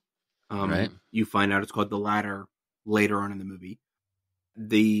ladder, Right. you find out it's called the ladder later on in the movie.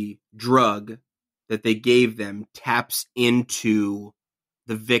 The drug that they gave them taps into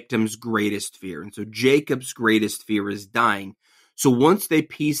the victim's greatest fear. And so Jacob's greatest fear is dying. So once they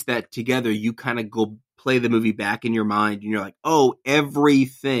piece that together, you kind of go play the movie back in your mind and you're like, oh,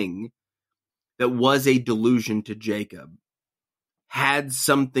 everything that was a delusion to Jacob had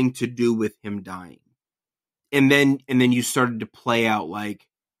something to do with him dying. And then you started to play out like,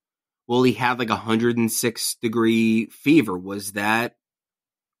 well, he had like 106-degree fever. Was that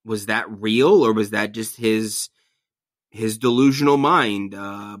real, or was that just his delusional mind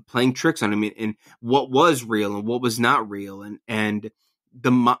playing tricks on him? And what was real and what was not real? And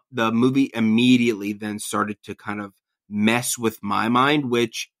the movie immediately then started to kind of mess with my mind,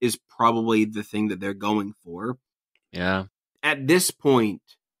 which is probably the thing that they're going for. Yeah. At this point,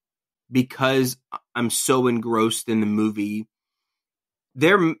 because I'm so engrossed in the movie,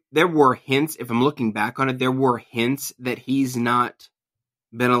 there were hints, if I'm looking back on it, there were hints that he's not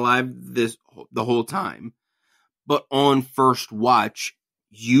been alive the whole time. But on first watch,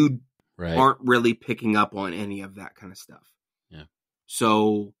 you aren't really picking up on any of that kind of stuff. Yeah.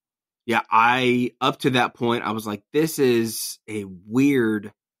 So, yeah, up to that point, I was like, this is a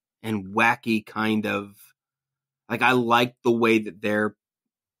weird and wacky kind of, like, I like the way that they're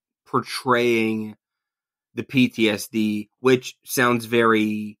portraying the PTSD, which sounds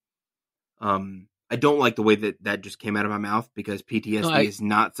very, I don't like the way that just came out of my mouth, because PTSD is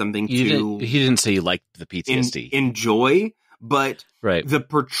not something he didn't say you liked the PTSD. Enjoy, but right. The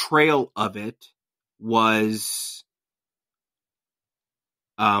portrayal of it was,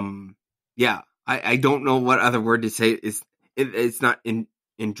 I don't know what other word to say. It's not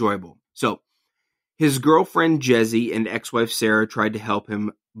enjoyable. So his girlfriend Jezzy and ex-wife Sarah tried to help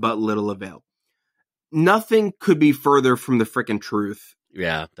him, but little avail. Nothing could be further from the frickin' truth.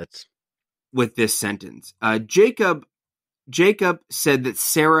 Yeah, that's with this sentence. Jacob said that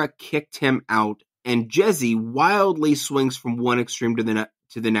Sarah kicked him out, and Jezzy wildly swings from one extreme to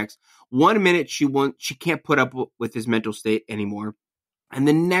the next. 1 minute she can't put up with his mental state anymore, and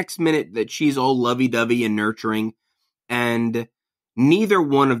the next minute that she's all lovey-dovey and nurturing, and neither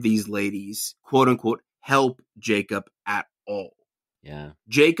one of these ladies, quote unquote, help Jacob at all. Yeah.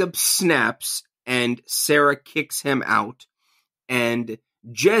 Jacob snaps and Sarah kicks him out, and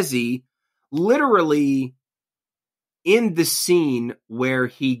Jezzy literally in the scene where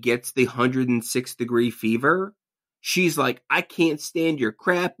he gets the 106-degree fever, she's like, I can't stand your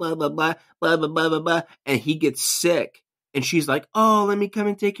crap, blah, blah, blah, blah, blah, blah, blah, blah. And he gets sick. And she's like, oh, let me come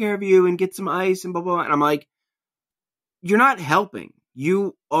and take care of you and get some ice and blah, blah, blah. And I'm like, you're not helping.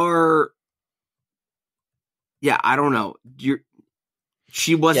 You are, I don't know.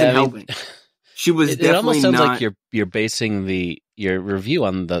 She wasn't helping. She was definitely not. It almost sounds like you're basing your review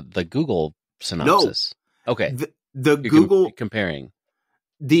on the Google synopsis. No. Okay. The Google comparing.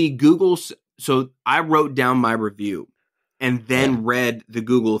 The Google. So I wrote down my review and then read the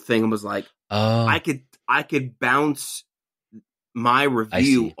Google thing and was like, I could bounce my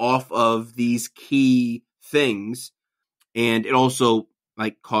review off of these key things, and it also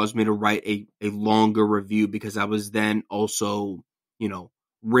like caused me to write a longer review, because I was then also,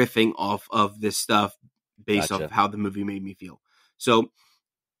 riffing off of this stuff based off of how the movie made me feel. So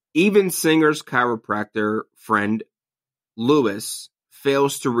even Singer's chiropractor friend Lewis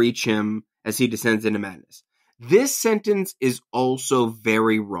fails to reach him as he descends into madness. This sentence is also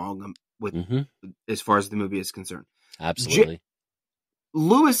very wrong with as far as the movie is concerned. Absolutely.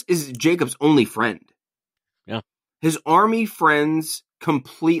 Lewis is Jacob's only friend. Yeah. His army friends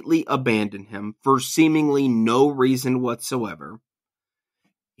completely abandon him for seemingly no reason whatsoever.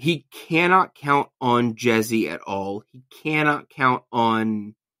 He cannot count on Jezzy at all. He cannot count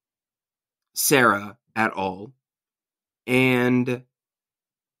on Sarah at all. And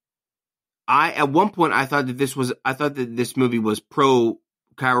at one point I thought that this movie was pro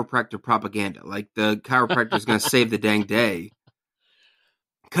chiropractor propaganda. Like the chiropractor is going to save the dang day.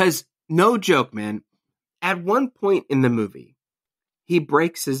 Cause no joke, man. At one point in the movie, he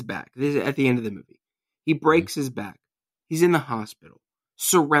breaks his back. This is at the end of the movie. He breaks his back. He's in the hospital,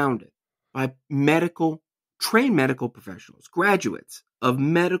 surrounded by trained medical professionals, graduates of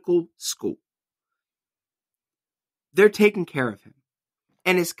medical school. They're taking care of him.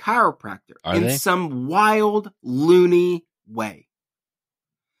 And his chiropractor, some wild, loony way,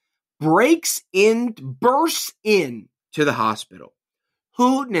 bursts in to the hospital,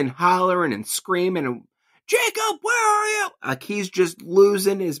 hooting and hollering and screaming, and Jacob, where are you? Like he's just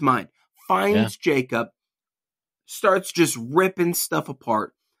losing his mind. Finds Jacob, starts just ripping stuff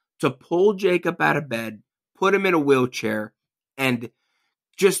apart to pull Jacob out of bed, put him in a wheelchair, and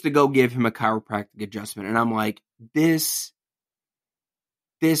just to go give him a chiropractic adjustment. And I'm like, this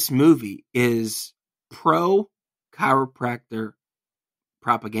movie is pro chiropractor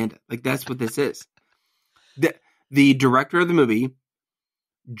propaganda. Like that's what this is. The director of the movie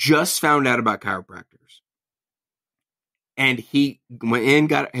just found out about chiropractors, and he went in,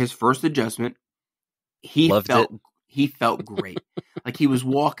 got his first adjustment. He felt great. Like he was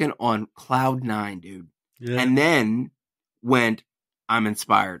walking on cloud 9, dude. Yeah. And then went, I'm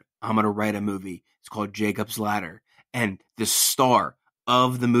inspired. I'm going to write a movie. It's called Jacob's Ladder. And the star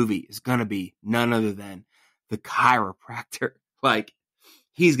of the movie is going to be none other than the chiropractor. Like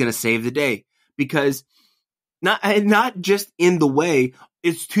he's going to save the day because not just in the way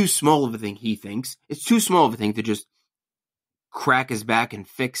it's too small of a thing. He thinks it's too small of a thing to just crack his back and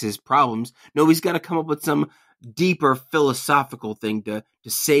fix his problems. No, he's got to come up with some deeper philosophical thing to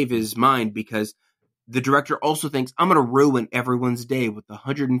save his mind, because the director also thinks I'm going to ruin everyone's day with the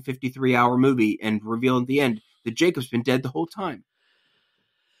 153-hour movie and reveal at the end that Jacob's been dead the whole time.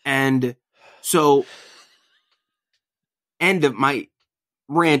 And so, my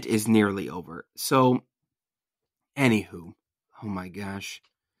rant is nearly over. So, anywho, oh my gosh,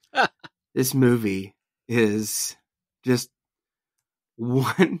 this movie is just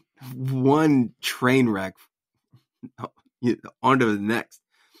one train wreck onto the next.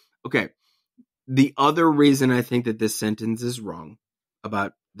 Okay. The other reason I think that this sentence is wrong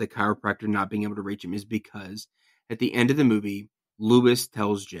about the chiropractor not being able to reach him is because at the end of the movie, Lewis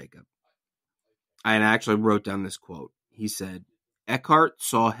tells Jacob, I actually wrote down this quote. He said, Eckhart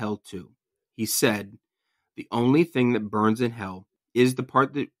saw hell too. He said, the only thing that burns in hell is the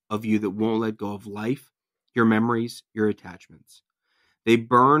part of you that won't let go of life, your memories, your attachments. They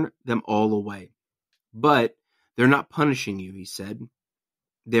burn them all away. But they're not punishing you, he said.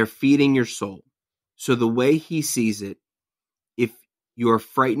 They're feeding your soul. So the way he sees it, if you're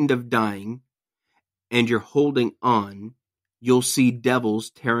frightened of dying and you're holding on, you'll see devils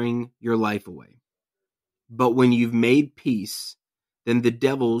tearing your life away. But when you've made peace, then the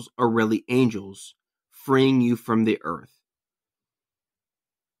devils are really angels freeing you from the earth.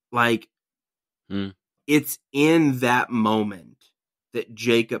 Like, it's in that moment that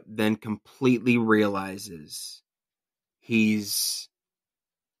Jacob then completely realizes he's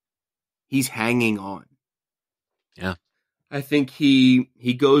hanging on. Yeah. I think he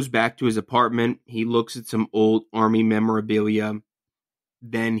goes back to his apartment. He looks at some old army memorabilia.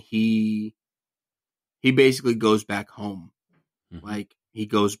 Then he basically goes back home. Mm-hmm. Like he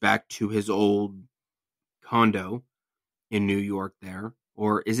goes back to his old condo in New York there.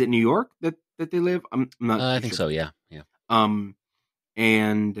 Or is it New York that they live? I'm not sure. I think so, yeah. Yeah.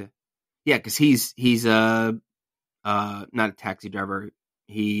 And yeah, because he's not a taxi driver.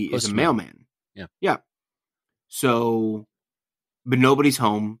 He is a mailman. Yeah. Yeah. So, but nobody's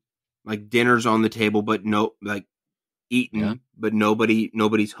home. Like dinner's on the table, but eating, but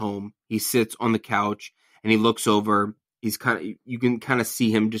nobody's home. He sits on the couch and he looks over. You can kind of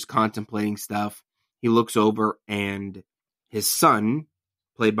see him just contemplating stuff. He looks over and his son,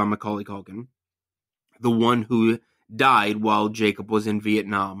 played by Macaulay Culkin, the one who died while Jacob was in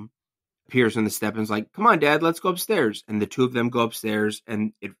Vietnam, appears on the step and is like, come on, Dad, let's go upstairs. And the two of them go upstairs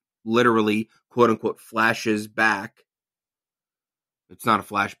and it literally, quote unquote, flashes back. It's not a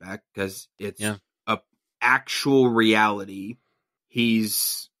flashback because it's a actual reality.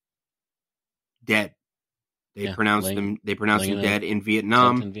 He's dead. They pronounce him dead in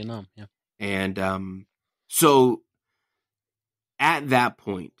Vietnam. In Vietnam, yeah. And so at that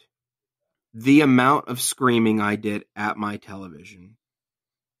point, the amount of screaming I did at my television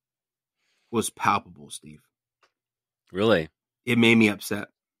was palpable, Steve. Really? It made me upset.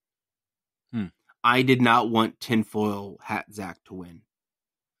 I did not want Tinfoil Hat Zach to win.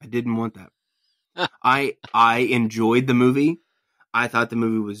 I didn't want that. I enjoyed the movie. I thought the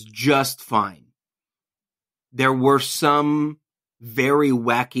movie was just fine. There were some very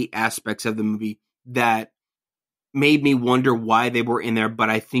wacky aspects of the movie that made me wonder why they were in there, but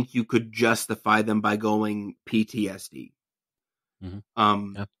I think you could justify them by going PTSD.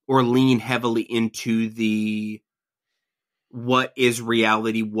 Mm-hmm. Or lean heavily into the what is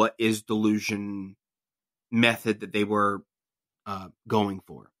reality, what is delusion method that they were going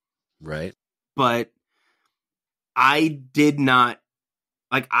for. Right. But I did not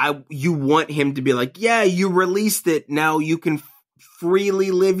you want him to be like, yeah, you released it. Now you can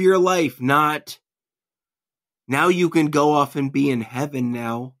freely live your life. Not now you can go off and be in heaven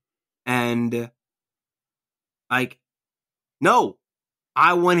now. And no,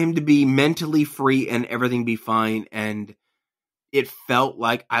 I want him to be mentally free and everything be fine. And it felt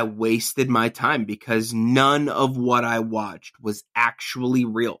like I wasted my time because none of what I watched was actually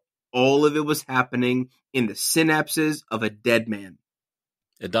real. All of it was happening in the synapses of a dead man.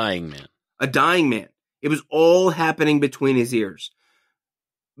 A dying man. A dying man. It was all happening between his ears.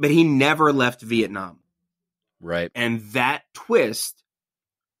 But he never left Vietnam. Right. And that twist,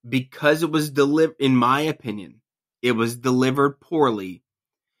 because it was delivered, in my opinion, it was delivered poorly.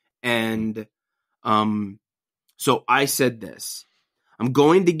 And so I said this. I'm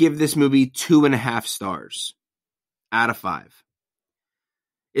going to give this movie 2.5 stars out of 5.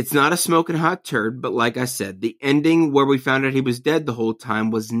 It's not a smoking hot turd, but like I said, the ending where we found out he was dead the whole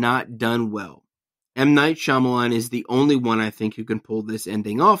time was not done well. M. Night Shyamalan is the only one I think who can pull this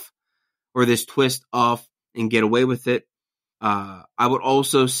ending off, or this twist off, and get away with it. I would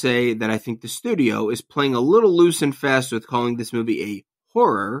also say that I think the studio is playing a little loose and fast with calling this movie a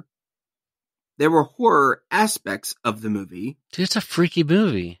horror. There were horror aspects of the movie. Dude, it's a freaky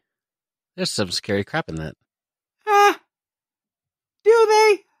movie. There's some scary crap in that. Do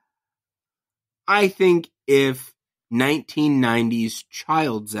they? I think if 1990s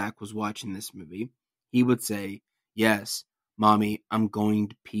child Zach was watching this movie, he would say, yes, Mommy, I'm going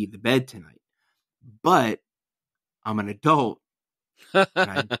to pee the bed tonight. But I'm an adult. And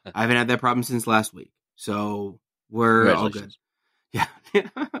I haven't had that problem since last week. So we're all good. Yeah.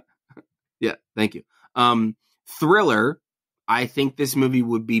 Yeah, thank you. Thriller. I think this movie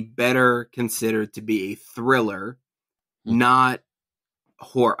would be better considered to be a thriller, not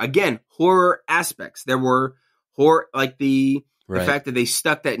horror. Again, horror aspects. There were horror, like the fact that they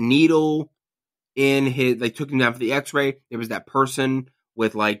stuck that needle in his, they took him down for the x-ray. There was that person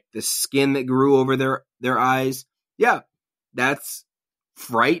with like the skin that grew over their eyes. Yeah, that's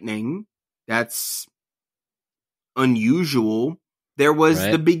frightening. That's unusual. There was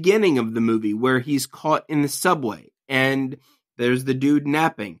the beginning of the movie where he's caught in the subway and there's the dude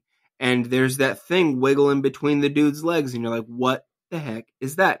napping and there's that thing wiggling between the dude's legs and you're like, what the heck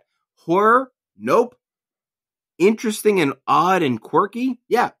is that? Horror? Nope. Interesting and odd and quirky?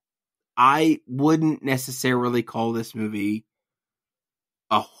 Yeah. I wouldn't necessarily call this movie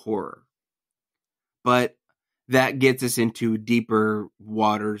a horror. But that gets us into deeper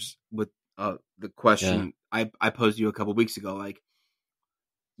waters with the question I posed to you a couple weeks ago. Like,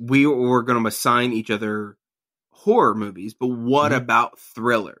 we were going to assign each other horror movies, but what about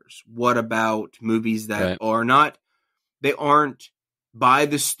thrillers? What about movies that are not, they aren't by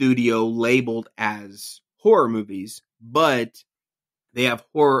the studio labeled as horror movies, but they have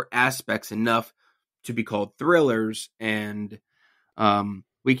horror aspects enough to be called thrillers? And that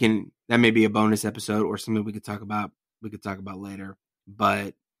may be a bonus episode or something we could talk about later.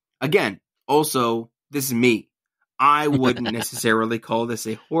 But again, also, this is me. I wouldn't necessarily call this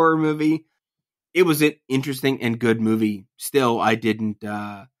a horror movie. It was an interesting and good movie. Still, that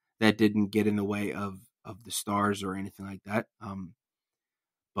didn't get in the way of the stars or anything like that.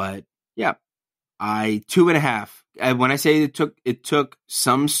 But yeah, 2.5. When I say it took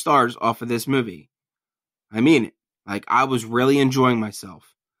some stars off of this movie, I mean it. Like, I was really enjoying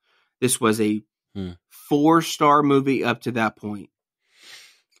myself. This was a 4-star movie up to that point.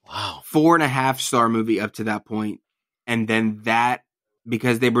 Wow. 4.5-star movie up to that point. And then that,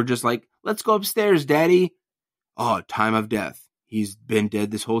 because they were just like, let's go upstairs, Daddy. Oh, time of death. He's been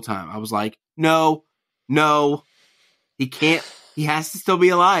dead this whole time. I was like, no, he can't. He has to still be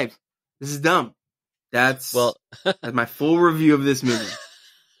alive. This is dumb. That's my full review of this movie.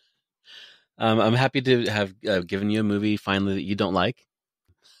 I'm happy to have given you a movie finally that you don't like.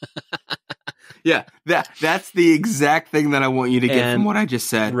 Yeah, that's the exact thing that I want you to get from what I just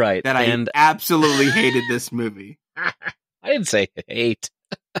said. Right. That I absolutely hated this movie. I didn't say hate.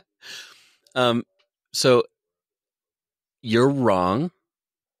 So you're wrong.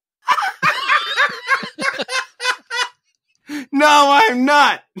 No, I'm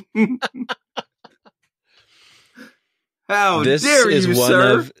not. How dare you,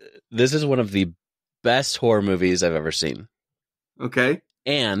 sir? This is one of the best horror movies I've ever seen. Okay.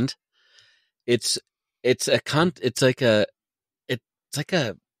 And it's like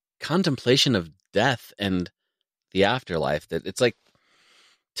a contemplation of death and the afterlife, that it's like,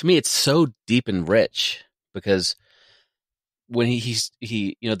 to me, it's so deep and rich because when he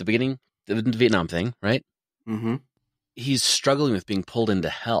at the beginning, the Vietnam thing, right? Mm-hmm. He's struggling with being pulled into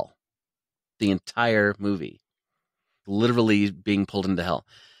hell. The entire movie, literally being pulled into hell.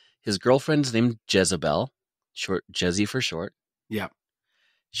 His girlfriend's named Jezebel, short Jezzy for short. Yeah.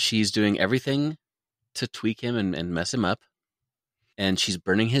 She's doing everything to tweak him and mess him up. And she's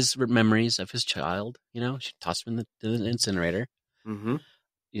burning his memories of his child. She tossed him in the incinerator. Mm-hmm.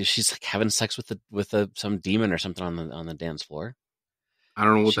 She's like having sex with some demon or something on the dance floor. I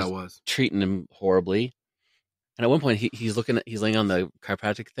don't know what She's that was. treating him horribly. And at one point, he's laying on the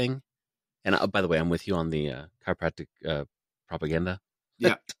chiropractic thing. And by the way, I'm with you on the chiropractic propaganda.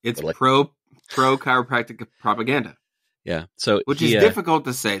 Yeah, it's Totally. pro chiropractic propaganda. Yeah, so Which is difficult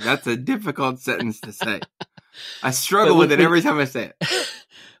to say. That's a difficult sentence to say. I struggle with it every time I say it.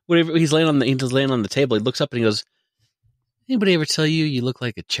 Whenever he's laying on the table, he looks up and he goes, "Anybody ever tell you look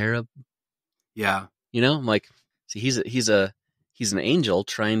like a cherub?" Yeah. I'm like, see, he's an angel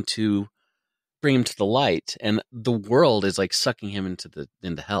trying to bring him to the light, and the world is like sucking him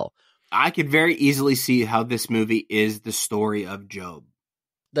into hell. I could very easily see how this movie is the story of Job.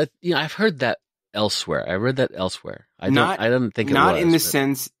 That I've heard that elsewhere. I read that elsewhere. I don't think it not was, in the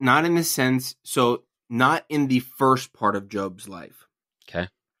sense. So not in the first part of Job's life. Okay.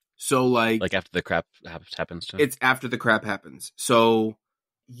 So like after the crap happens to him. It's after the crap happens. So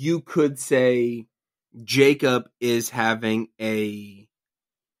you could say Jacob is having a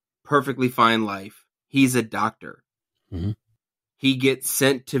perfectly fine life. He's a doctor. Mm-hmm. He gets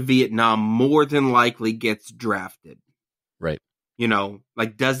sent to Vietnam, more than likely gets drafted. Right.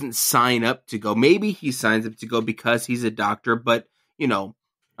 Doesn't sign up to go. Maybe he signs up to go because he's a doctor, but,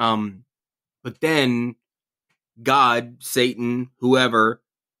 but then God, Satan, whoever,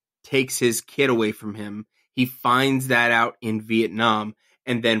 takes his kid away from him. He finds that out in Vietnam,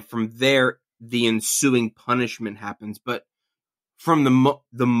 and then from there, the ensuing punishment happens. But from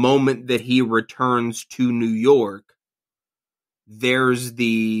the moment that he returns to New York, there's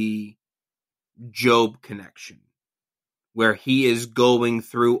the Job connection, where he is going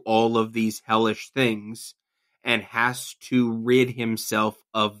through all of these hellish things and has to rid himself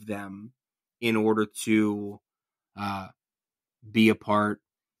of them in order to be a part.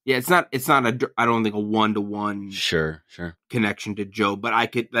 Yeah, it's not I don't think a one-to-one Sure. connection to Job,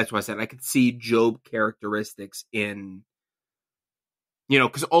 but that's why I said I could see Job characteristics in,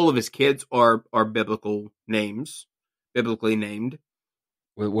 because all of his kids are biblically named.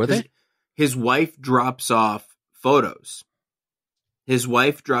 Were they? His wife drops off photos. His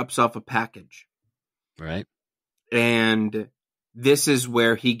wife drops off a package. Right. And this is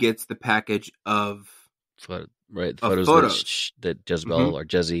where he gets the package of photos. That Jezebel or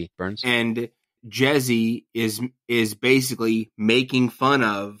Jezzy burns. And Jezzy is basically making fun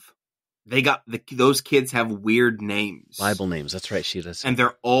of. Those kids have weird names, Bible names. That's right. She does, and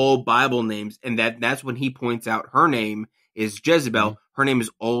they're all Bible names. And that's when he points out her name is Jezebel. Mm-hmm. Her name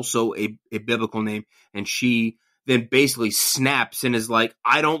is also a biblical name, and she then basically snaps and is like,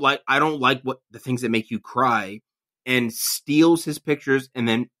 I don't like what the things that make you cry, and steals his pictures, and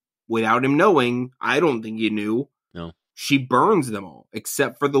then without him knowing, I don't think he knew. No. She burns them all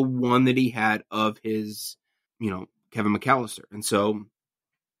except for the one that he had of his, Kevin McAllister. And so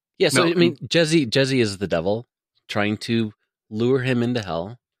yeah, so I mean, Jezzy is the devil trying to lure him into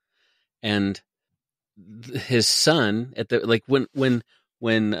hell, and his son when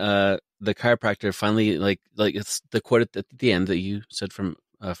the chiropractor finally like it's the quote at the end that you said from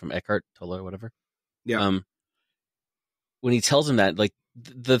Eckhart Tolle or whatever. Yeah. When he tells him that, like,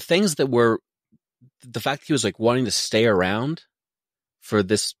 the things that were the fact that he was like wanting to stay around for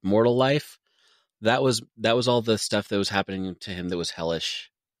this mortal life, that was all the stuff that was happening to him that was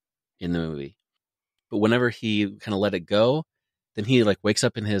hellish in the movie. But whenever he kind of let it go, then he like wakes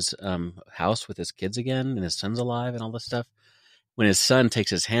up in his house with his kids again, and his son's alive and all this stuff. When his son takes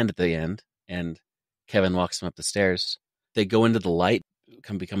his hand at the end and Kevin walks him up the stairs, they go into the light,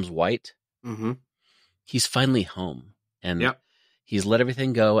 becomes white. Mm-hmm. He's finally home, and he's let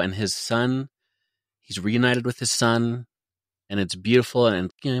everything go, and his son, he's reunited with his son, and it's beautiful,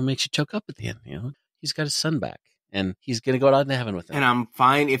 and it makes you choke up at the end. He's got his son back, and he's going to go out into heaven with him. And I'm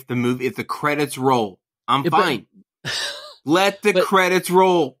fine if the credits roll. I'm fine. Let the credits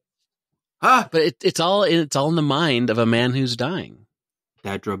roll. But it's all in the mind of a man who's dying.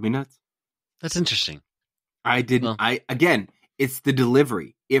 That drove me nuts. That's interesting. I didn't. Again, it's the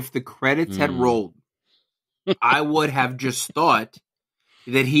delivery. If the credits had rolled, I would have just thought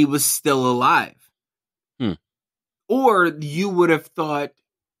that he was still alive. Or you would have thought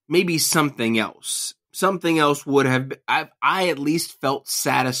maybe something else. Something else would have been, I at least felt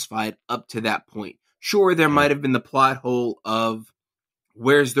satisfied up to that point. Sure, there might have been the plot hole of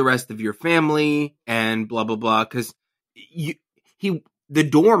where's the rest of your family and blah, blah, blah. Because the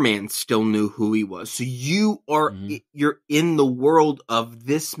doorman still knew who he was. So you're in the world of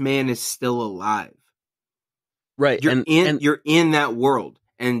this man is still alive. Right. You're in that world.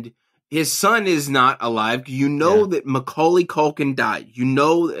 And his son is not alive. You know that Macaulay Culkin died. You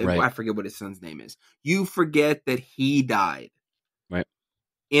know, I forget what his son's name is. You forget that he died. Right.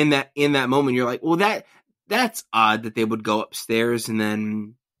 In that moment, you're like, well, that's odd that they would go upstairs and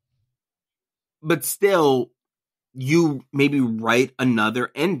then, but still, you maybe write another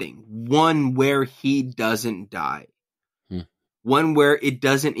ending, one where he doesn't die, one where it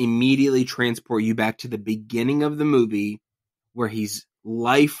doesn't immediately transport you back to the beginning of the movie, where he's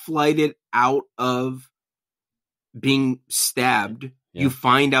life flighted out of being stabbed. You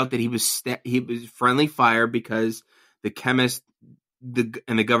find out that he was friendly fire because the chemist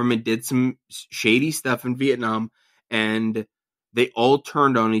and the government did some shady stuff in Vietnam, and they all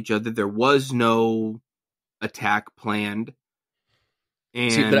turned on each other. There was no attack planned.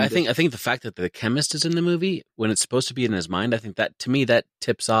 And see, but I think the fact that the chemist is in the movie when it's supposed to be in his mind, I think that to me that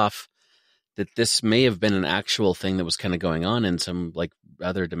tips off that this may have been an actual thing that was kind of going on in some like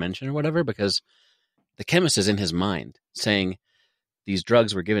other dimension or whatever, because the chemist is in his mind saying these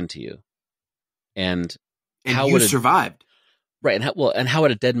drugs were given to you, and how you would survived. Right, and how would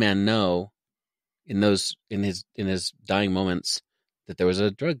a dead man know in his dying moments that there was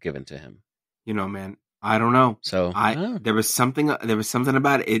a drug given to him? You know, man, I don't know. So there was something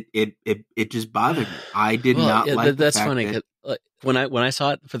about it. It just bothered me. I did not like. That's funny. When I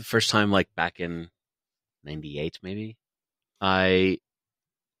saw it for the first time, like back in '98, maybe, to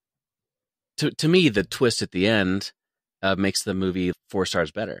me the twist at the end makes the movie 4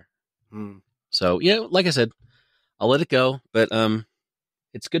 stars better. So like I said, I'll let it go, but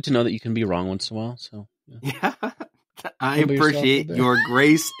it's good to know that you can be wrong once in a while. So yeah, I appreciate your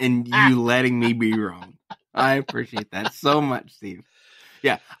grace and you letting me be wrong. I appreciate that so much, Steve.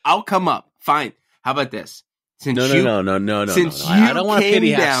 Yeah, I'll come up. Fine. How about this? No. Since I don't want a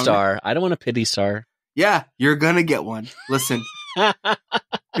pity half down, star. I don't want a pity star. Yeah, you're gonna get one. Listen,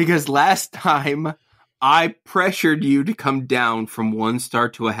 because last time I pressured you to come down from 1 star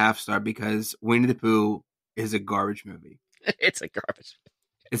to a half star because Winnie the Pooh is a garbage movie. It's a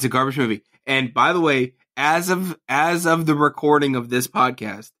garbage movie. And by the way, as of the recording of this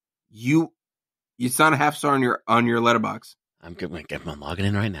podcast, it's not a half star on your letterbox. I'm logging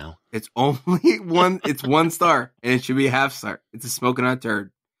in right now. It's only one. It's 1 star, and it should be a half star. It's a smoking hot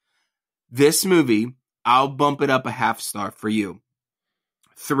turd. This movie, I'll bump it up a half star for you.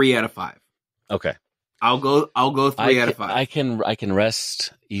 3 out of 5. Okay. I'll go 3 out of 5. I can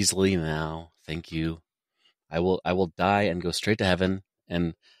rest easily now. Thank you. I will die and go straight to heaven,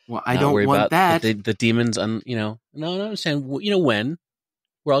 and I don't worry want about that. The demons no, I understand. When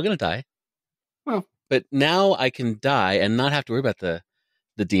we're all gonna die. Well, but now I can die and not have to worry about the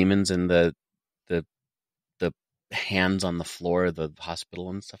demons and the hands on the floor of the hospital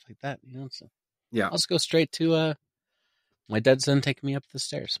and stuff like that. So yeah, I'll just go straight to my dead son taking me up the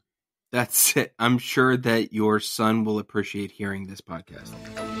stairs. That's it. I'm sure that your son will appreciate hearing this podcast.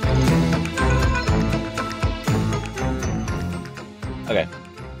 Okay.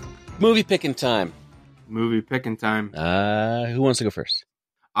 Movie picking time. Movie picking time. Who wants to go first?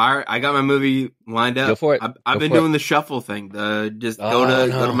 All right, I got my movie lined up. Go for it. I've been doing the shuffle thing. Go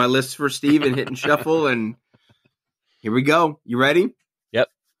to my list for Steve and hitting shuffle, and here we go. You ready? Yep.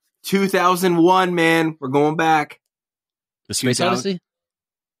 2001, man. We're going back. The Space Odyssey?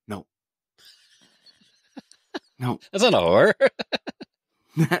 No. That's not a horror.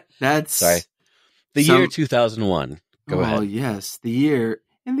 That's sorry. The year 2001. Go ahead. Oh yes, the year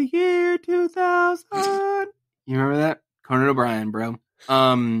 2000. You remember that? Conan O'Brien, bro.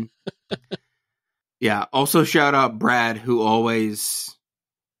 Yeah. Also, shout out Brad, who always,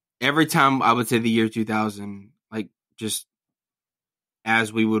 every time I would say the year 2000, like just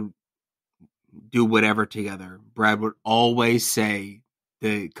as we would do whatever together, Brad would always say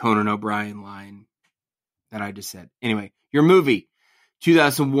the Conan O'Brien line that I just said. Anyway, your movie,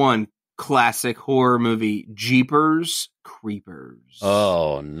 2001 classic horror movie, Jeepers Creepers.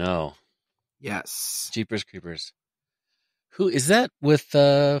 Oh no! Yes, Jeepers Creepers. Who is that with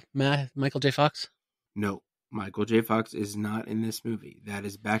Michael J. Fox? No, Michael J. Fox is not in this movie. That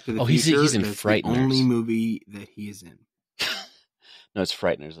is Back to the Future. He's in That's Frighteners. The only movie that he is in. No, it's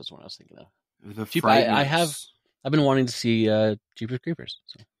Frighteners. That's what I was thinking of. Frighteners. I've been wanting to see Jeepers Creepers.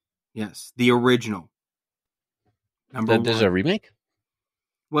 So. Yes, the original. There's a remake?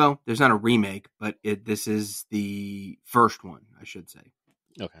 Well, there's not a remake, but this is the first one, I should say.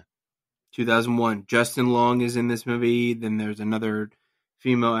 Okay. 2001. Justin Long is in this movie. Then there's another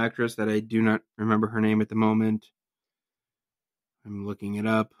female actress that I do not remember her name at the moment. I'm looking it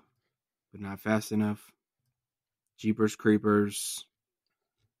up, but not fast enough. Jeepers Creepers.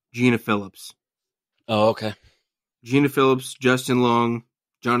 Gina Phillips. Oh, okay. Gina Phillips, Justin Long,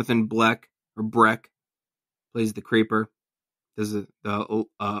 Jonathan Breck plays the creeper. There's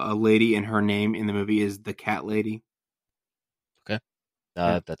a lady, and her name in the movie is the Cat Lady. Okay.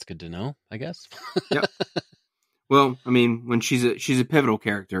 That's good to know, I guess. Yep. Well, I mean, when she's a pivotal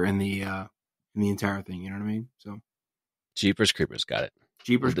character in the entire thing, you know what I mean? So, Jeepers Creepers, got it.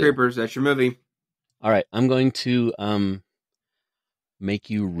 Jeepers Creepers, that's your movie. All right, I'm going to make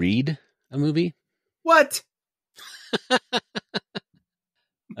you read a movie. What?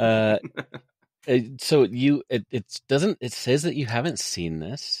 So it says that you haven't seen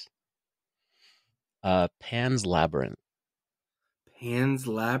this. Pan's Labyrinth. Pan's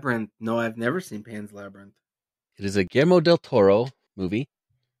Labyrinth. No, I've never seen Pan's Labyrinth. It is a Guillermo del Toro movie,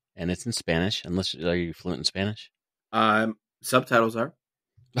 and it's in Spanish. Are you fluent in Spanish? Subtitles are.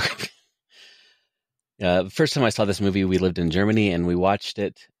 First time I saw this movie, we lived in Germany, and we watched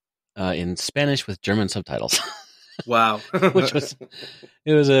it in Spanish with German subtitles. Wow. It was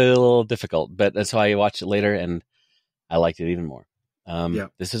a little difficult, but so I watched it later, and I liked it even more.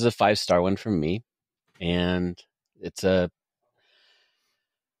 This is a 5-star one from me, and it's the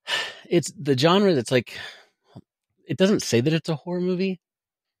genre that's like, it doesn't say that it's a horror movie.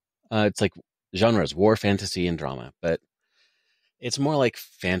 It's like genre is war, fantasy, and drama, but it's more like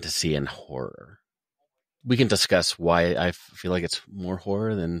fantasy and horror. We can discuss why I feel like it's more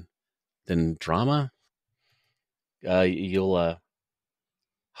horror than drama. You'll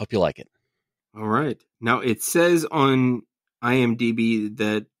hope you like it. All right. Now it says on IMDb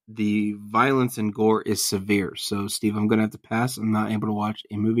that the violence and gore is severe. So, Steve, I'm going to have to pass. I'm not able to watch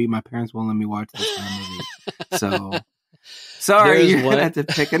a movie. My parents won't let me watch this kind of movie. So, sorry, you're going to have to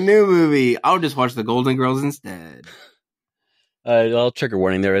pick a new movie. I'll just watch The Golden Girls instead. Trigger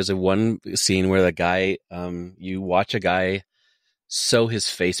warning. There is one scene where the guy, you watch a guy sew his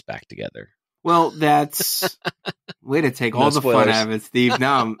face back together. Well, that's way to take all the fun out of it, Steve.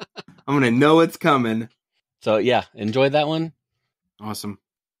 Now I'm going to know it's coming. So yeah, enjoy that one. Awesome.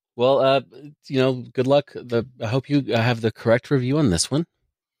 Well, good luck. I hope you have the correct review on this one.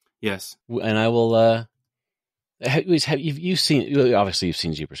 Yes. And I will. You've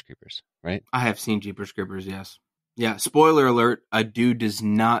seen Jeepers Creepers, right? I have seen Jeepers Creepers. Yes. Yeah. Spoiler alert: a dude does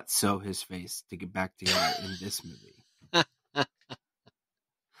not sew his face to get back together in this movie.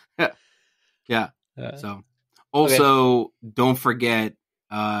 Yeah. So, also, Don't forget,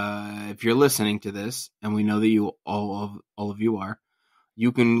 if you're listening to this, and we know that you all of you are,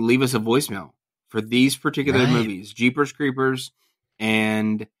 you can leave us a voicemail for these particular movies, Jeepers Creepers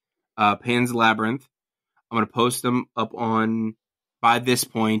and Pan's Labyrinth. I'm going to post them up on, by this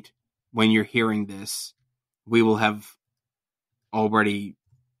point, when you're hearing this, we will have already,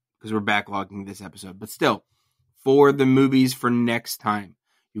 because we're backlogging this episode, but still, for the movies for next time,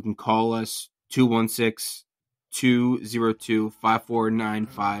 you can call us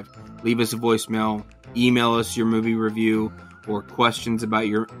 216-202-5495. Leave us a voicemail. Email us your movie review or questions about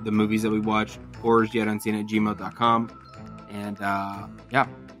the movies that we watch. HorrorsYetUnseen@gmail.com. And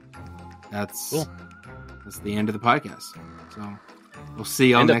that's cool. That's the end of the podcast. So we'll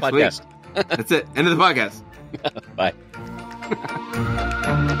see y'all next week. That's it. End of the podcast. Bye.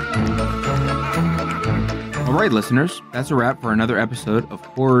 All right, listeners, that's a wrap for another episode of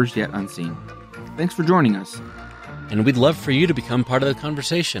Horrors Yet Unseen. Thanks for joining us. And we'd love for you to become part of the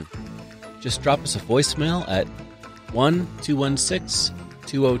conversation. Just drop us a voicemail at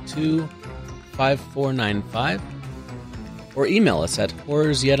 1-216-202-5495 or email us at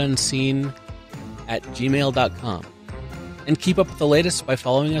horrorsyetunseen@gmail.com. And keep up with the latest by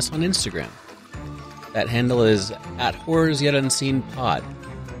following us on Instagram. That handle is @horrorsyetunseenpod.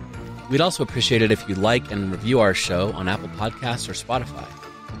 We'd also appreciate it if you like and review our show on Apple Podcasts or Spotify.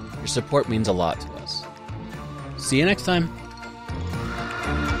 Your support means a lot to us. See you next time.